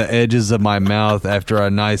patting the edges of my mouth after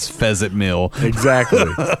a nice pheasant meal. Exactly.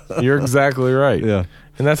 You're exactly right. Yeah.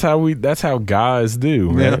 And that's how guys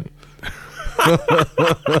do, man.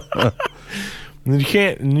 And you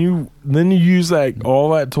can't, then you use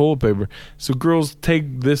all that toilet paper. So girls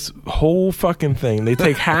take this whole fucking thing. They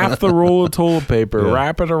take half the roll of toilet paper,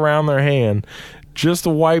 wrap it around their hand, just to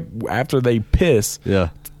wipe after they piss. Yeah.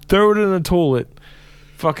 Throw it in the toilet,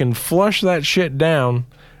 fucking flush that shit down.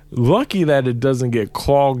 Lucky that it doesn't get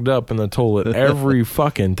clogged up in the toilet every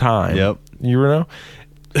fucking time. Yep. You know?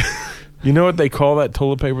 You know what they call that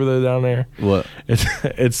toilet paper though down there? What?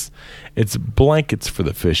 It's blankets for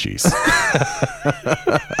the fishies.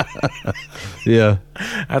 Yeah.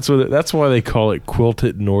 That's why they call it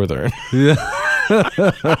quilted northern. Yeah.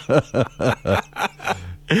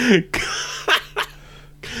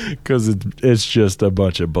 Because it's just a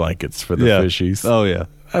bunch of blankets for the fishies. Oh yeah.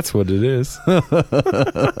 That's what it is.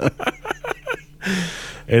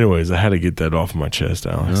 Anyways, I had to get that off my chest,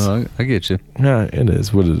 Alex. Oh, I get you. Yeah, it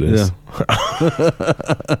is what it is. Yeah.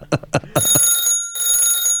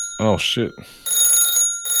 Oh shit.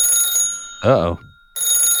 Uh-oh.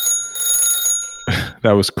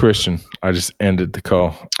 That was Christian. I just ended the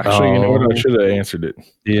call. Actually, you know what? I should have answered it.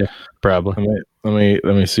 Yeah, probably. Let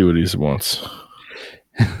me see what he wants.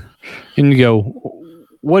 And you go,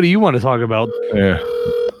 what do you want to talk about? Yeah.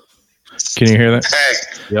 Can you hear that? Hey.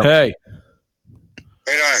 Yep. Hey.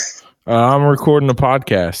 How you doing? I'm recording a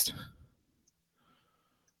podcast.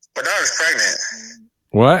 My daughter's pregnant.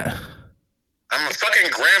 What? I'm a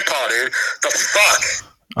fucking grandpa, dude. The fuck?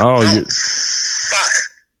 Oh, No. you, Fuck.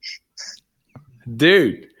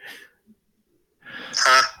 dude.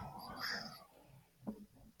 Huh?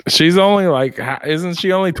 She's only isn't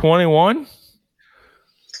she only 21?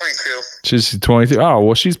 22. She's 22. Oh,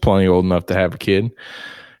 well, she's plenty old enough to have a kid.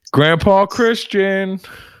 Grandpa Christian.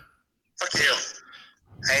 Fuck you.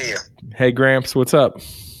 Hey you. Hey, Gramps, what's up?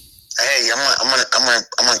 Hey, I'm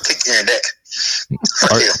gonna kick you in your dick.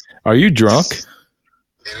 Fuck you, Are you drunk?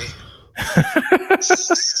 baby.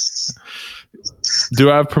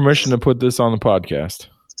 Do I have permission to put this on the podcast?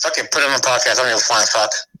 Fucking put it on the podcast. I don't give a flying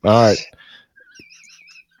fuck. All right.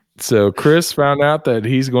 So Chris found out that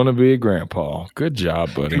he's going to be a grandpa. Good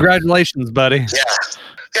job, buddy. Congratulations, buddy. Yeah.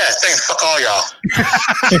 Yeah, thanks. Fuck all y'all. Like,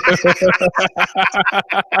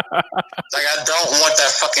 I don't want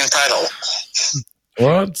that fucking title.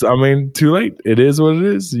 Well, I mean, too late. It is what it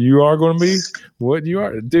is. You are going to be what you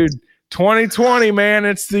are. Dude, 2020, man,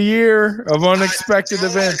 it's the year of unexpected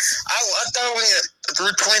events. I thought we had through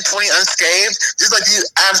 2020 unscathed. Just like you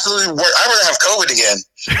absolutely work. I'd rather have COVID again.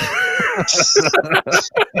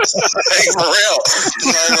 Hey, for real.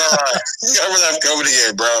 No. I'd rather have COVID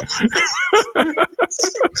again, bro.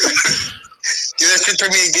 Give that shit to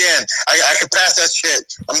me again. I can pass that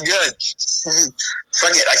shit. I'm good.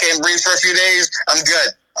 Fuck it. I can't breathe for a few days. I'm good.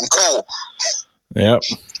 I'm cool. Yep.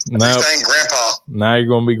 Now, grandpa. Now you're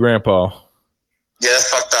going to be grandpa. Yeah, that's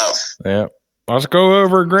fucked up. Yep. Let's go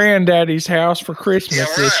over to Granddaddy's house for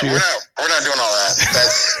Christmas this year. We're not doing all that.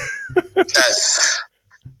 That's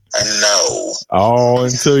no. Oh,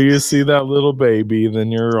 until you see that little baby,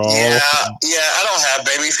 then you're all. Yeah, I don't have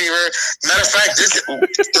baby fever. Matter of fact, this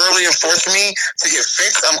thoroughly enforced me to get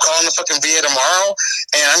fixed. I'm calling the fucking VA tomorrow,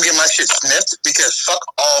 and I'm getting my shit sniffed because fuck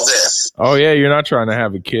all this. Oh, yeah, you're not trying to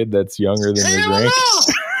have a kid that's younger than your grand. Bro.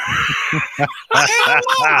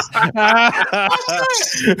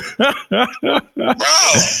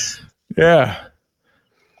 Yeah.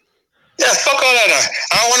 Yeah, fuck all that.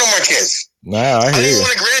 I don't want no more kids. Nah, I hear I you.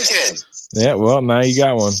 want a grandkid. Yeah, well, now you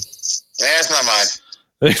got one. Yeah, it's not mine.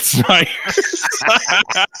 It's not.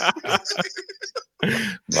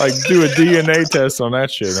 Like, do a DNA test on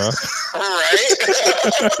that shit, huh?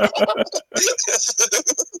 Right?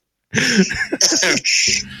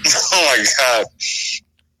 Oh my god.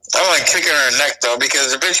 I want to kick her in her neck though,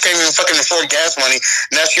 because the bitch can't even fucking afford gas money.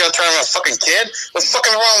 Now she got to try to have a fucking kid. What's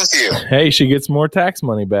fucking wrong with you? Hey, she gets more tax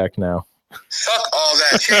money back now. Fuck all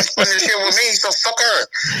that. She was spending shit with me, so fuck her.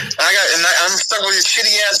 I'm stuck with this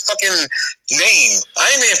shitty ass fucking name.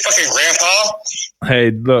 I ain't being fucking grandpa.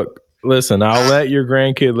 Hey, look, listen. I'll let your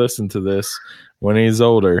grandkid listen to this when he's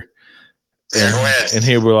older, Yeah, go ahead. and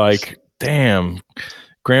he'll be like, "Damn,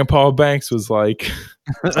 Grandpa Banks was like."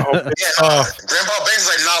 Grandpa Banks is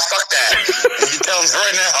like, nah, fuck that. You tell him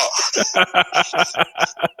right now.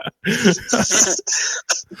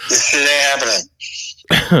 This shit ain't happening.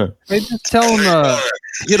 Hey, just tell him,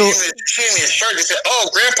 she gave me a shirt that said, "Oh,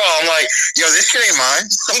 Grandpa." I'm like, yo, this shit ain't mine.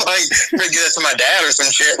 I'm like, I'm gonna give it to my dad or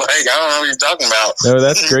some shit. Like, I don't know what you're talking about. No,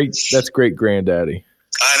 that's great. That's great, Granddaddy.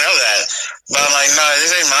 I know that, but I'm like, no,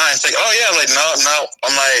 this ain't mine. It's like, oh yeah, like no.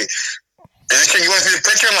 I'm like, and they said, you want to see the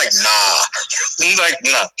picture? I'm like, nah. He's like,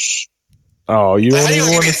 nah. Oh, you Like, don't how you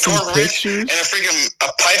even gonna want give to me a see torque wrench pictures? and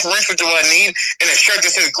a pipe wrench, which is what I need, and a shirt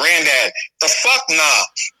that says Granddad? The fuck, nah.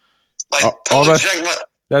 Like, all that- check my,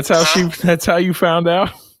 That's how That's how you found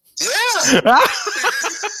out. yeah.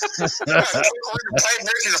 A pipe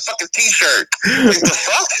wrench and a fucking t-shirt. Like, the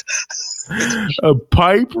fuck? A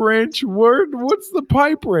pipe wrench? What's the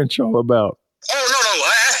pipe wrench all about? Oh, no.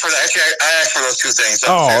 I asked for that. Actually, I asked for those two things. So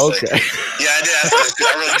Oh, seriously. okay. Yeah, I did ask for those two.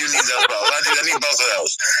 I really do need those both. I need both of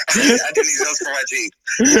those. I do need those for my Jeep.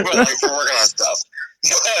 But, like, for working on stuff.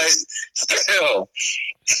 But still.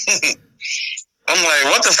 I'm like,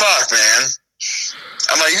 what the fuck, man?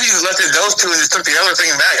 I'm like, you just left it those two and just took the other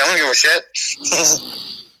thing back. I don't give a shit.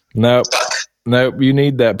 Nope. Fuck. Nope. You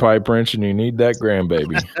need that pipe wrench and you need that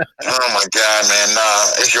grandbaby. Oh my god, man!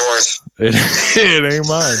 Nah, it's yours. It ain't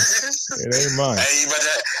mine. It ain't mine. Hey, but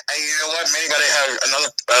you know what? Maybe they have another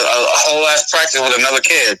a whole ass practice with another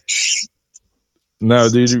kid. No,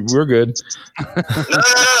 dude, we're good.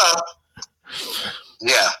 No.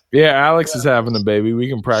 Yeah. Yeah, Alex is having a baby. We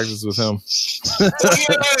can practice with him. He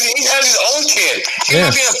has his own kid. He's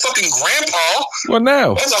not being a fucking grandpa. Well,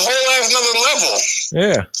 no. That's a whole ass another level.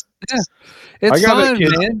 Yeah. It's I got a fine,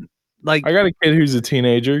 kid. man. Like, I got a kid who's a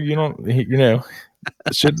teenager. You know,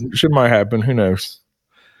 should might happen. Who knows?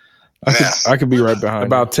 I could be right behind.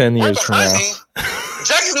 About 10 years from now.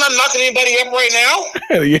 Jack is not knocking anybody up right now.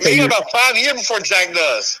 Yeah, Maybe about 5 years before Jack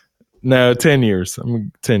does. No, 10 years.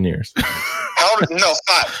 10 years. How old? No,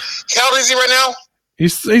 5. How old is he right now?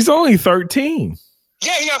 He's only 13.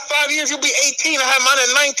 Yeah, you got 5 years. You'll be 18. I have mine at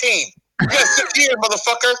 19. You got 6 years,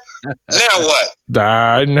 motherfucker. Now what?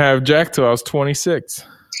 I didn't have Jack till I was 26.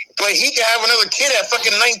 But he can have another kid at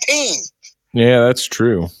fucking 19. Yeah, that's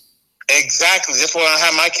true. Exactly. That's why I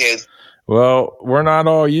have my kid. Well, we're not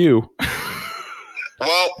all you.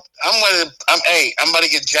 Well, I'm about to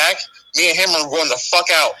get Jack. Me and him are going the fuck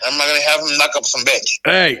out. I'm not gonna have him knock up some bitch.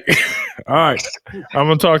 Hey, all right. I'm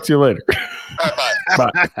gonna talk to you later. All right,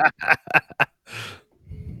 Bye.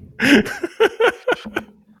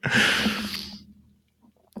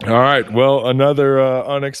 All right. Well, another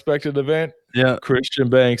unexpected event. Yeah, Christian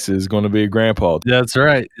Banks is going to be a grandpa. That's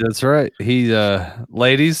right. He,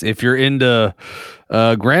 ladies, if you're into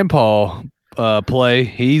grandpa play,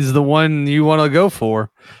 he's the one you want to go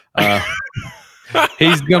for.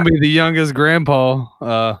 He's gonna be the youngest grandpa.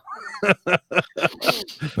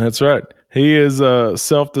 That's right. He is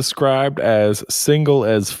self-described as single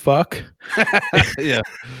as fuck. Yeah.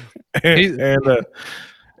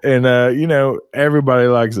 And you know, everybody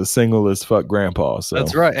likes a single as fuck grandpa. So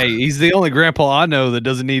That's right. Hey, he's the only grandpa I know that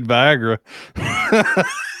doesn't need Viagra.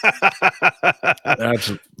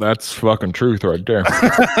 that's fucking truth right there.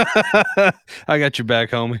 I got your back,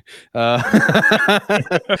 homie.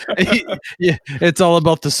 Yeah, it's all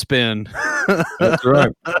about the spin. That's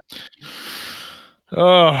right.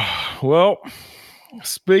 Oh, well,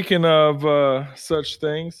 speaking of such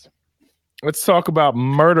things, let's talk about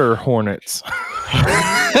murder hornets.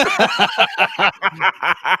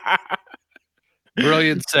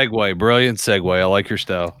 Brilliant segue. I like your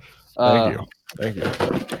style. Thank you.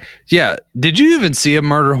 Yeah. Did you even see a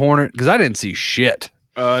murder hornet? Because I didn't see shit.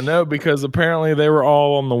 No, because apparently they were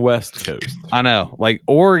all on the West Coast. I know. Like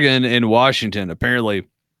Oregon and Washington, apparently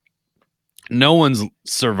no one's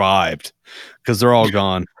survived because they're all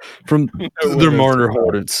gone from their murder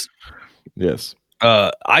hornets. Yes.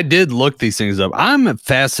 I did look these things up. I'm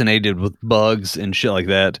fascinated with bugs and shit like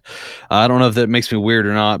that. I don't know if that makes me weird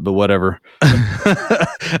or not, but whatever.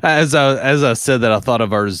 As I said that, I thought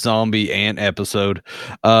of our zombie ant episode.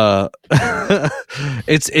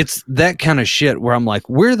 It's that kind of shit where I'm like,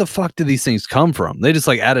 where the fuck did these things come from? They just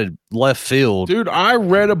like out of left field. Dude, I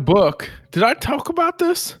read a book. Did I talk about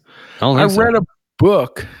this? I read a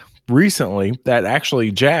book recently that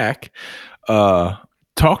actually Jack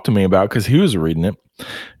talked to me about because he was reading it,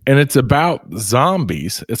 and it's about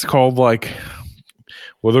zombies. It's called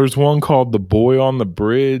there's one called The Boy on the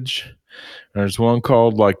Bridge, and there's one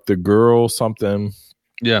called like The Girl something.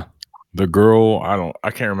 Yeah. The Girl,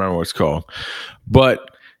 I can't remember what it's called.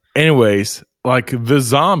 But anyways, like the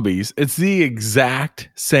zombies, it's the exact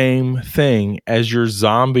same thing as your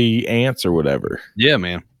zombie ants or whatever. Yeah,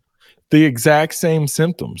 man. The exact same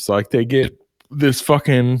symptoms. Like they get this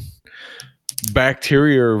fucking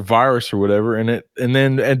bacteria or virus or whatever, and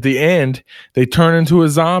then at the end they turn into a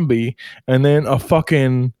zombie, and then a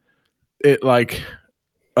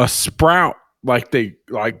sprout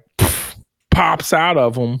pops out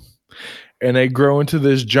of them, and they grow into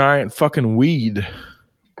this giant fucking weed.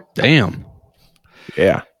 Damn.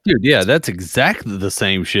 Yeah. Dude, yeah, that's exactly the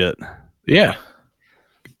same shit. Yeah.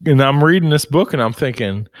 And I'm reading this book and I'm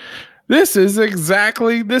thinking, this is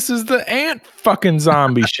the ant fucking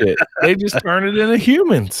zombie shit. They just turn it into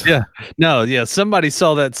humans. Yeah. No, yeah. Somebody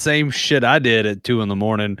saw that same shit I did at 2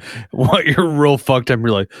 a.m. What, you're real fucked up. You're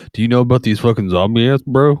like, do you know about these fucking zombie ants,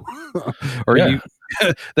 bro? Or yeah.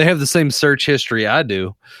 They have the same search history I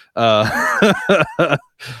do. Where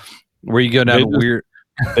you go down weird.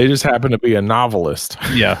 They just happen to be a novelist.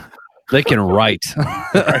 Yeah. They can write.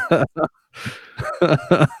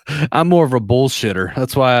 I'm more of a bullshitter.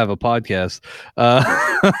 That's why I have a podcast.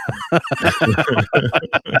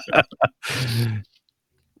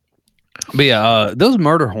 But yeah, those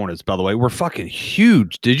murder hornets, by the way, were fucking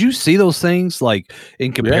huge. Did you see those things? Like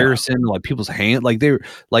in comparison to like people's hand, like they were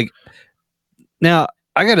like. Now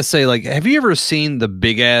I gotta say, like, have you ever seen the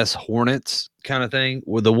big ass hornets kind of thing,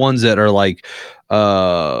 or the ones that are like,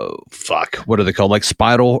 what are they called? Like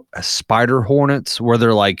spider hornets, where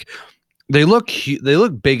they're like. They look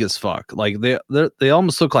big as fuck. Like they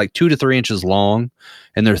almost look like 2 to 3 inches long,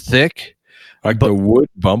 and they're thick. Like the wood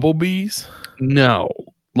bumblebees? No,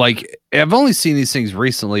 like I've only seen these things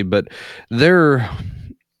recently, but they're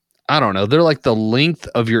like the length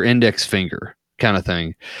of your index finger kind of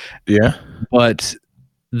thing. Yeah, but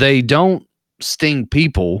they don't sting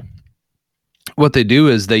people. What they do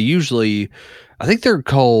is they usually, I think they're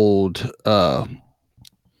called.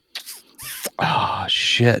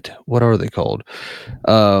 Shit. What are they called?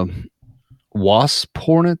 Wasp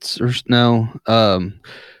hornets or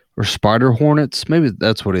spider hornets. Maybe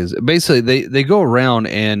that's what it is. Basically, they go around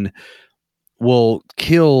and will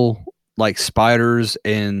kill like spiders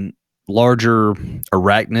and larger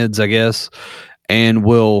arachnids, I guess, and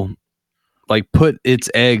will like put its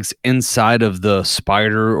eggs inside of the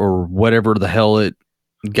spider or whatever the hell it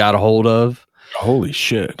got a hold of. Holy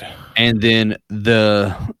shit. And then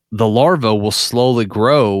the larva will slowly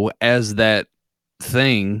grow as that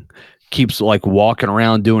thing keeps like walking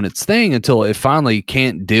around doing its thing until it finally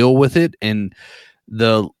can't deal with it, and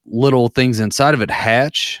the little things inside of it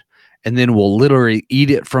hatch, and then will literally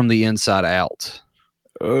eat it from the inside out.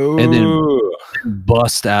 Oh. And then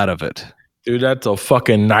bust out of it. Dude, that's a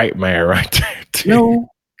fucking nightmare right there, dude. No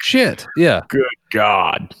shit. Yeah. Good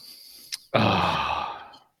God.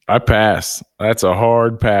 I pass. That's a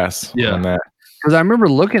hard pass on that. Because I remember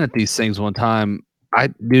looking at these things one time,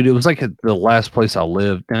 Dude, it was like the last place I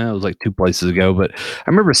lived. It was like 2 places ago, but I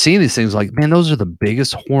remember seeing these things like, man, those are the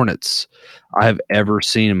biggest hornets I have ever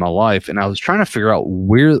seen in my life. And I was trying to figure out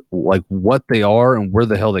what they are and where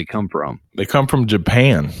the hell they come from. They come from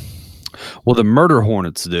Japan. Well, the murder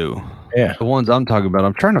hornets do. Yeah. The ones I'm talking about,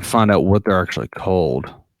 I'm trying to find out what they're actually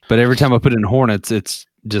called. But every time I put in hornets, it's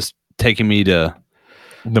just taking me to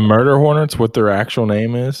the murder hornets. What their actual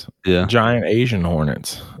name is? Yeah, giant Asian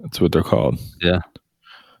hornets. That's what they're called.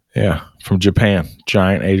 Yeah, from Japan.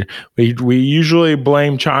 Giant Asian. We usually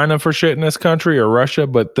blame China for shit in this country or Russia,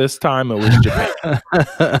 but this time it was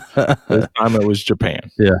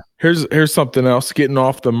Japan. Yeah. Here's something else. Getting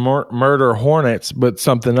off the murder hornets, but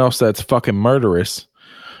something else that's fucking murderous.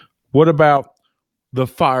 What about the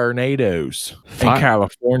firenadoes in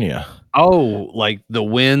California? Oh, like the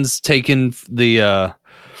winds taking the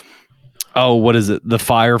what is it? The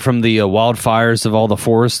fire from the wildfires of all the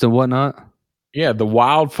forests and whatnot. Yeah, the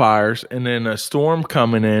wildfires, and then a storm front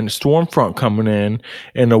coming in,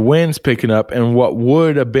 and the winds picking up, and what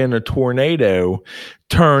would have been a tornado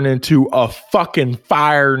turn into a fucking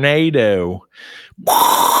fire-nado.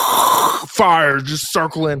 Fire just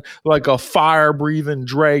circling like a fire-breathing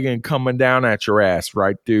dragon coming down at your ass,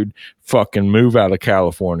 right, dude? Fucking move out of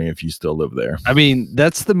California if you still live there. I mean,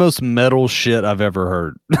 that's the most metal shit I've ever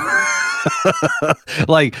heard.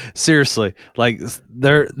 Like, seriously, like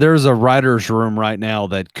there's a writer's room right now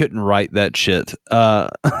that couldn't write that shit.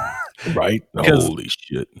 Right? Holy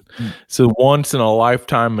shit. It's a once in a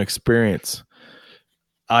lifetime experience.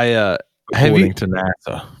 According to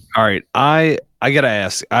NASA. All right, I gotta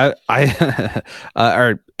ask. All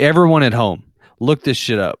right, everyone at home, look this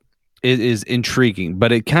shit up. It is intriguing,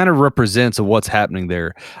 but it kind of represents what's happening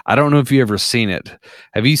there. I don't know if you ever seen it.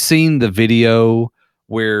 Have you seen the video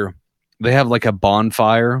where they have like a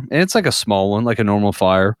bonfire, and it's like a small one, like a normal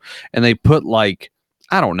fire, and they put like,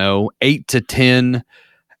 I don't know, 8 to 10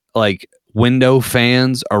 like window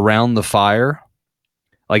fans around the fire,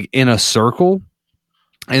 like in a circle,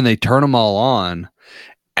 and they turn them all on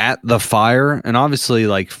at the fire. And obviously,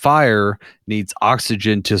 like, fire needs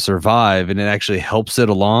oxygen to survive, and it actually helps it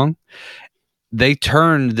along. They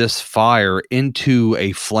turned this fire into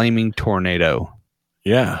a flaming tornado.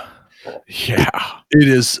 Yeah. It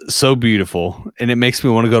is so beautiful, and it makes me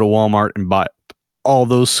want to go to Walmart and buy all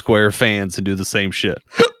those square fans and do the same shit.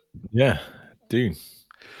 Yeah, dude.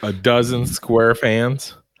 A dozen square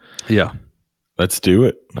fans. Yeah. Let's do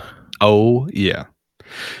it. Oh, yeah.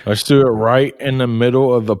 Let's do it right in the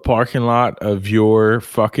middle of the parking lot of your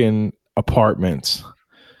fucking apartments.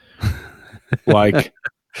 Like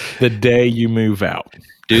the day you move out.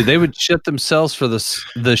 Dude, they would shit themselves for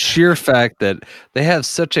the sheer fact that they have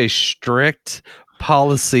such a strict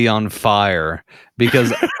policy on fire,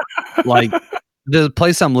 because like the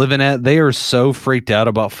place I'm living at, they are so freaked out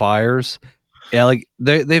about fires. Yeah, like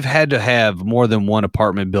they've had to have more than one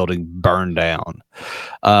apartment building burned down.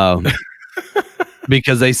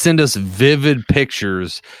 Because they send us vivid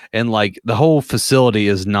pictures, and like the whole facility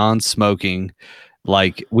is non-smoking.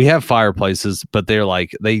 Like, we have fireplaces, but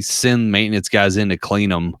they send maintenance guys in to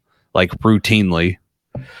clean them like routinely.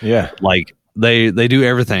 Yeah. Like they do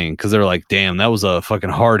everything, because they're like, damn, that was a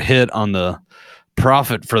fucking hard hit on the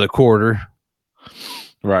profit for the quarter.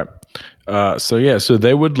 Right. So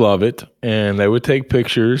they would love it, and they would take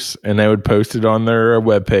pictures, and they would post it on their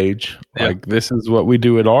webpage. Yeah. Like, this is what we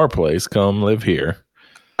do at our place. Come live here.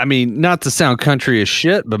 I mean, not to sound country as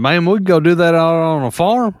shit, but man, we'd go do that out on a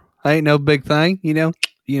farm. Ain't no big thing, you know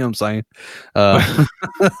what I'm saying?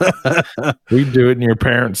 We do it in your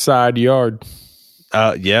parents' side yard.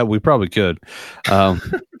 Yeah, we probably could. They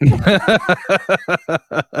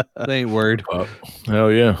ain't worried.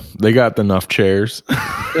 Hell yeah. They got enough chairs.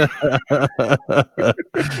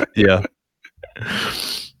 Yeah.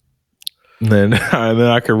 And then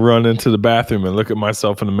I could run into the bathroom and look at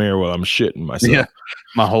myself in the mirror while I'm shitting myself. Yeah.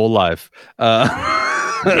 My whole life.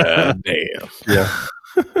 God damn. Yeah.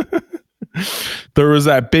 There was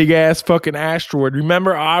that big ass fucking asteroid.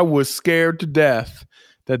 Remember, I was scared to death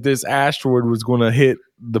that this asteroid was going to hit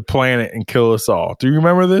the planet and kill us all. Do you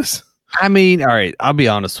remember this? I mean, all right, I'll be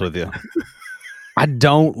honest with you. I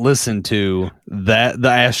don't listen to the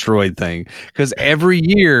asteroid thing, because every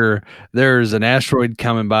year there's an asteroid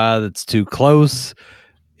coming by that's too close.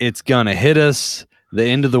 It's going to hit us, the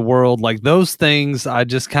end of the world. Like, those things I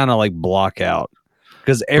just kind of like block out.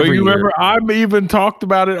 Because every year, I've even talked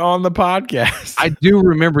about it on the podcast. I do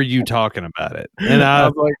remember you talking about it, and I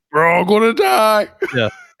was like, "We're all gonna die." Yeah,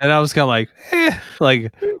 and I was kind of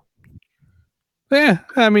like,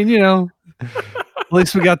 I mean, At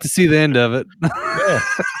least we got to see the end of it.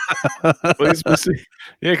 At least we see.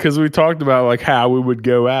 Yeah, because we talked about like how we would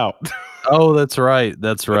go out. Oh, that's right.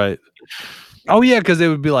 That's right. Oh, yeah, because it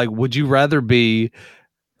would be like, would you rather be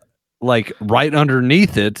like right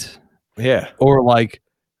underneath it? Yeah. Or like,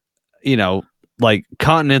 like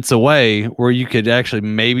continents away where you could actually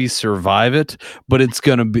maybe survive it, but it's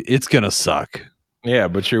gonna suck. Yeah,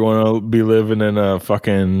 but you're going to be living in a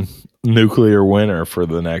fucking nuclear winter for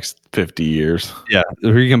the next 50 years. Yeah,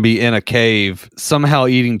 you're going to be in a cave, somehow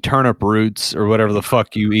eating turnip roots or whatever the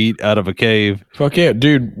fuck you eat out of a cave. Fuck yeah,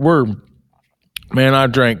 dude. I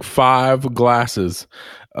drank 5 glasses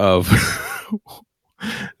of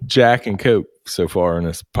Jack and Coke so far in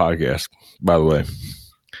this podcast, by the way.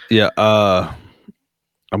 Yeah,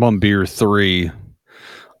 I'm on beer 3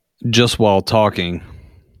 just while talking.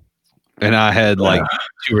 And I had like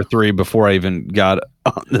 2 or 3 before I even got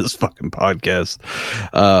on this fucking podcast.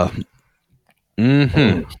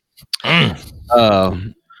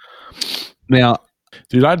 Now,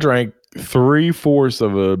 dude, I drank 3/4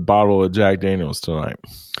 of a bottle of Jack Daniels tonight.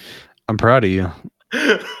 I'm proud of you.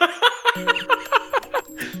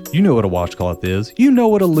 You know what a washcloth is. You know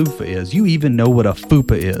what a loofah is. You even know what a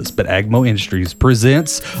fupa is. But Agmo Industries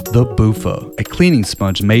presents the Boofa, a cleaning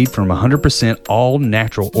sponge made from 100%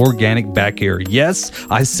 all-natural organic back hair. Yes,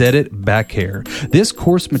 I said it, back hair. This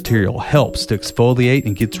coarse material helps to exfoliate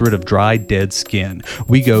and gets rid of dry, dead skin.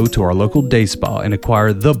 We go to our local day spa and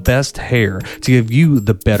acquire the best hair to give you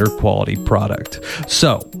the better quality product.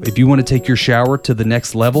 So, if you want to take your shower to the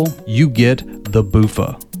next level, you get the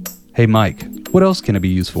Boofa. Hey, Mike. What else can it be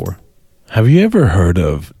used for? Have you ever heard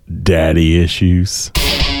of daddy issues?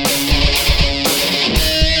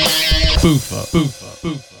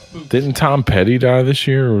 Boofa. Didn't Tom Petty die this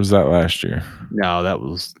year, or was that last year? No, that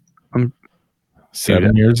was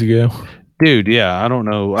 7 years ago. Dude, yeah, I don't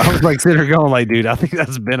know. I was like sitting there going like, dude, I think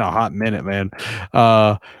that's been a hot minute, man.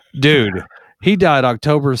 Dude, he died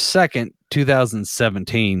October 2nd,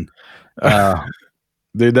 2017.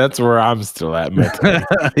 Dude, that's where I'm still at mentally.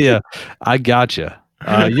 Yeah, I gotcha.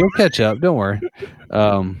 You'll catch up. Don't worry.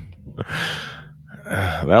 That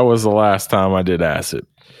was the last time I did acid.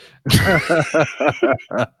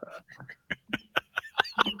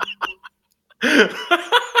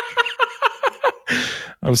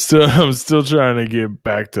 I'm still trying to get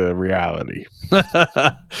back to reality.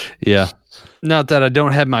 Yeah. Not that I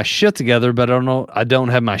don't have my shit together, but I don't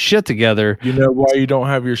have my shit together. You know why you don't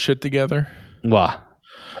have your shit together? Why?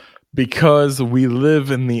 Because we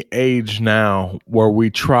live in the age now where we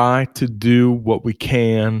try to do what we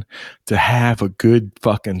can to have a good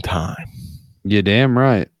fucking time. You're damn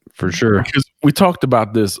right, for sure. Because we talked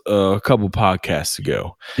about this a couple podcasts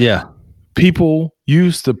ago. Yeah. People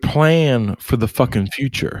used to plan for the fucking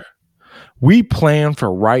future. We plan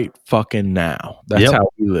for right fucking now. That's how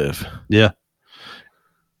we live. Yeah.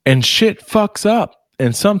 And shit fucks up.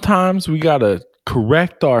 And sometimes we got to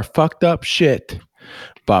correct our fucked up shit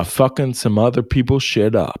by fucking some other people's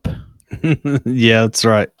shit up. Yeah, that's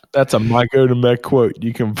right. That's a My Go to Met quote.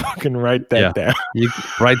 You can fucking write that down. You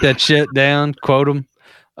write that shit down, quote them.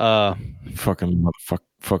 Fucking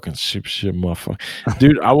shit, motherfucker.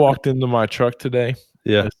 Dude, I walked into my truck today.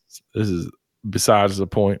 Yeah. This is besides the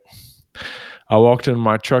point. I walked into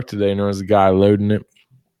my truck today and there was a guy loading it.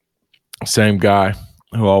 Same guy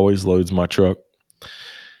who always loads my truck.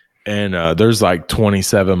 And there's like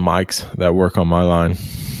 27 mics that work on my line.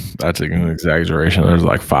 That's an exaggeration. There's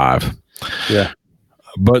like 5. Yeah.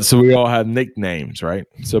 But so we all have nicknames, right?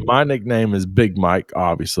 So my nickname is Big Mike,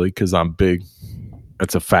 obviously, because I'm big.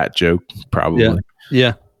 That's a fat joke, probably.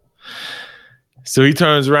 Yeah. So he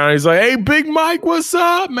turns around. He's like, "Hey, Big Mike, what's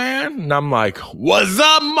up, man?" And I'm like, "What's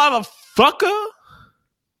up, motherfucker?"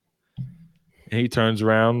 And he turns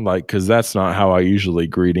around, like, because that's not how I usually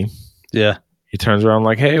greet him. Yeah. He turns around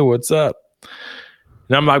like, "Hey, what's up?"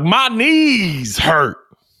 And I'm like, "My knees hurt."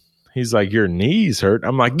 He's like, "Your knees hurt?"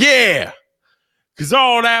 I'm like, "Yeah, because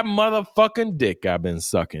all that motherfucking dick I've been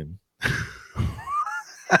sucking."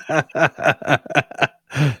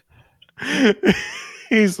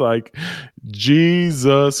 He's like,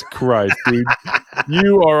 "Jesus Christ, dude.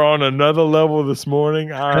 You are on another level this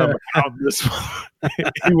morning. I'm out this morning."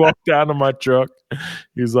 He walked out of my truck.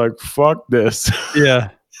 He's like, "Fuck this."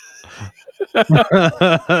 Yeah.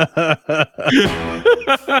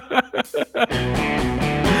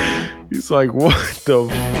 He's like, "What the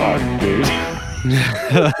fuck, dude?"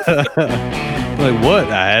 Like, what?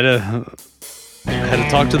 I had to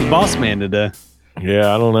talk to the boss man today.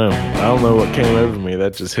 Yeah, I don't know what came over me.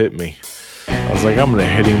 That just hit me. I was like, I'm gonna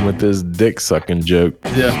hit him with this dick sucking joke.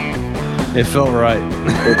 Yeah, it felt right.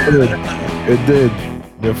 It did.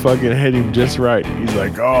 the fucking hit him just right. He's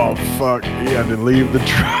like, oh fuck, he had to leave the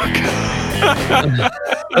truck.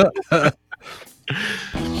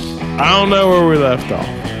 I don't know where we left off.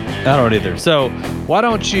 I don't either. So why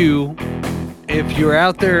don't you, if you're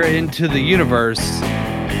out there into the universe,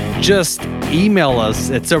 just email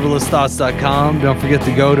us at soberlessthoughts.com. Don't forget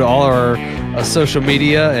to go to all our social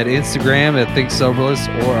media at Instagram at Think Soberless,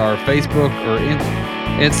 or our Facebook or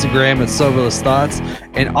Instagram at Soberless Thoughts.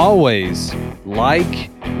 And always like,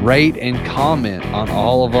 rate, and comment on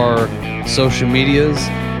all of our social medias.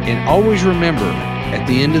 And always remember, at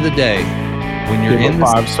the end of the day, when you're Give in a the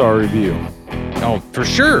 5-star review. Oh, for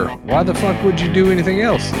sure. Why the fuck would you do anything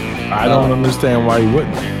else? I don't understand why you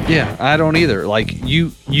wouldn't. Yeah, I don't either. Like,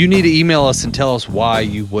 you need to email us and tell us why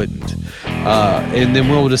you wouldn't. And then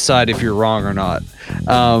we'll decide if you're wrong or not.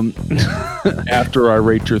 After I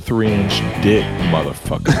rate your 3-inch dick,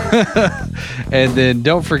 motherfucker. And then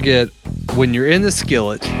don't forget, when you're in the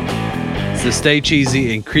skillet, to stay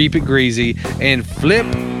cheesy and keep it greasy and flip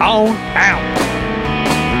on out.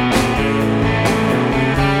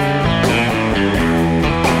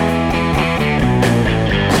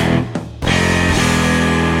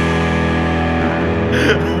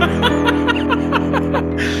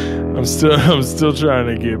 I'm still trying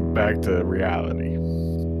to get back to reality.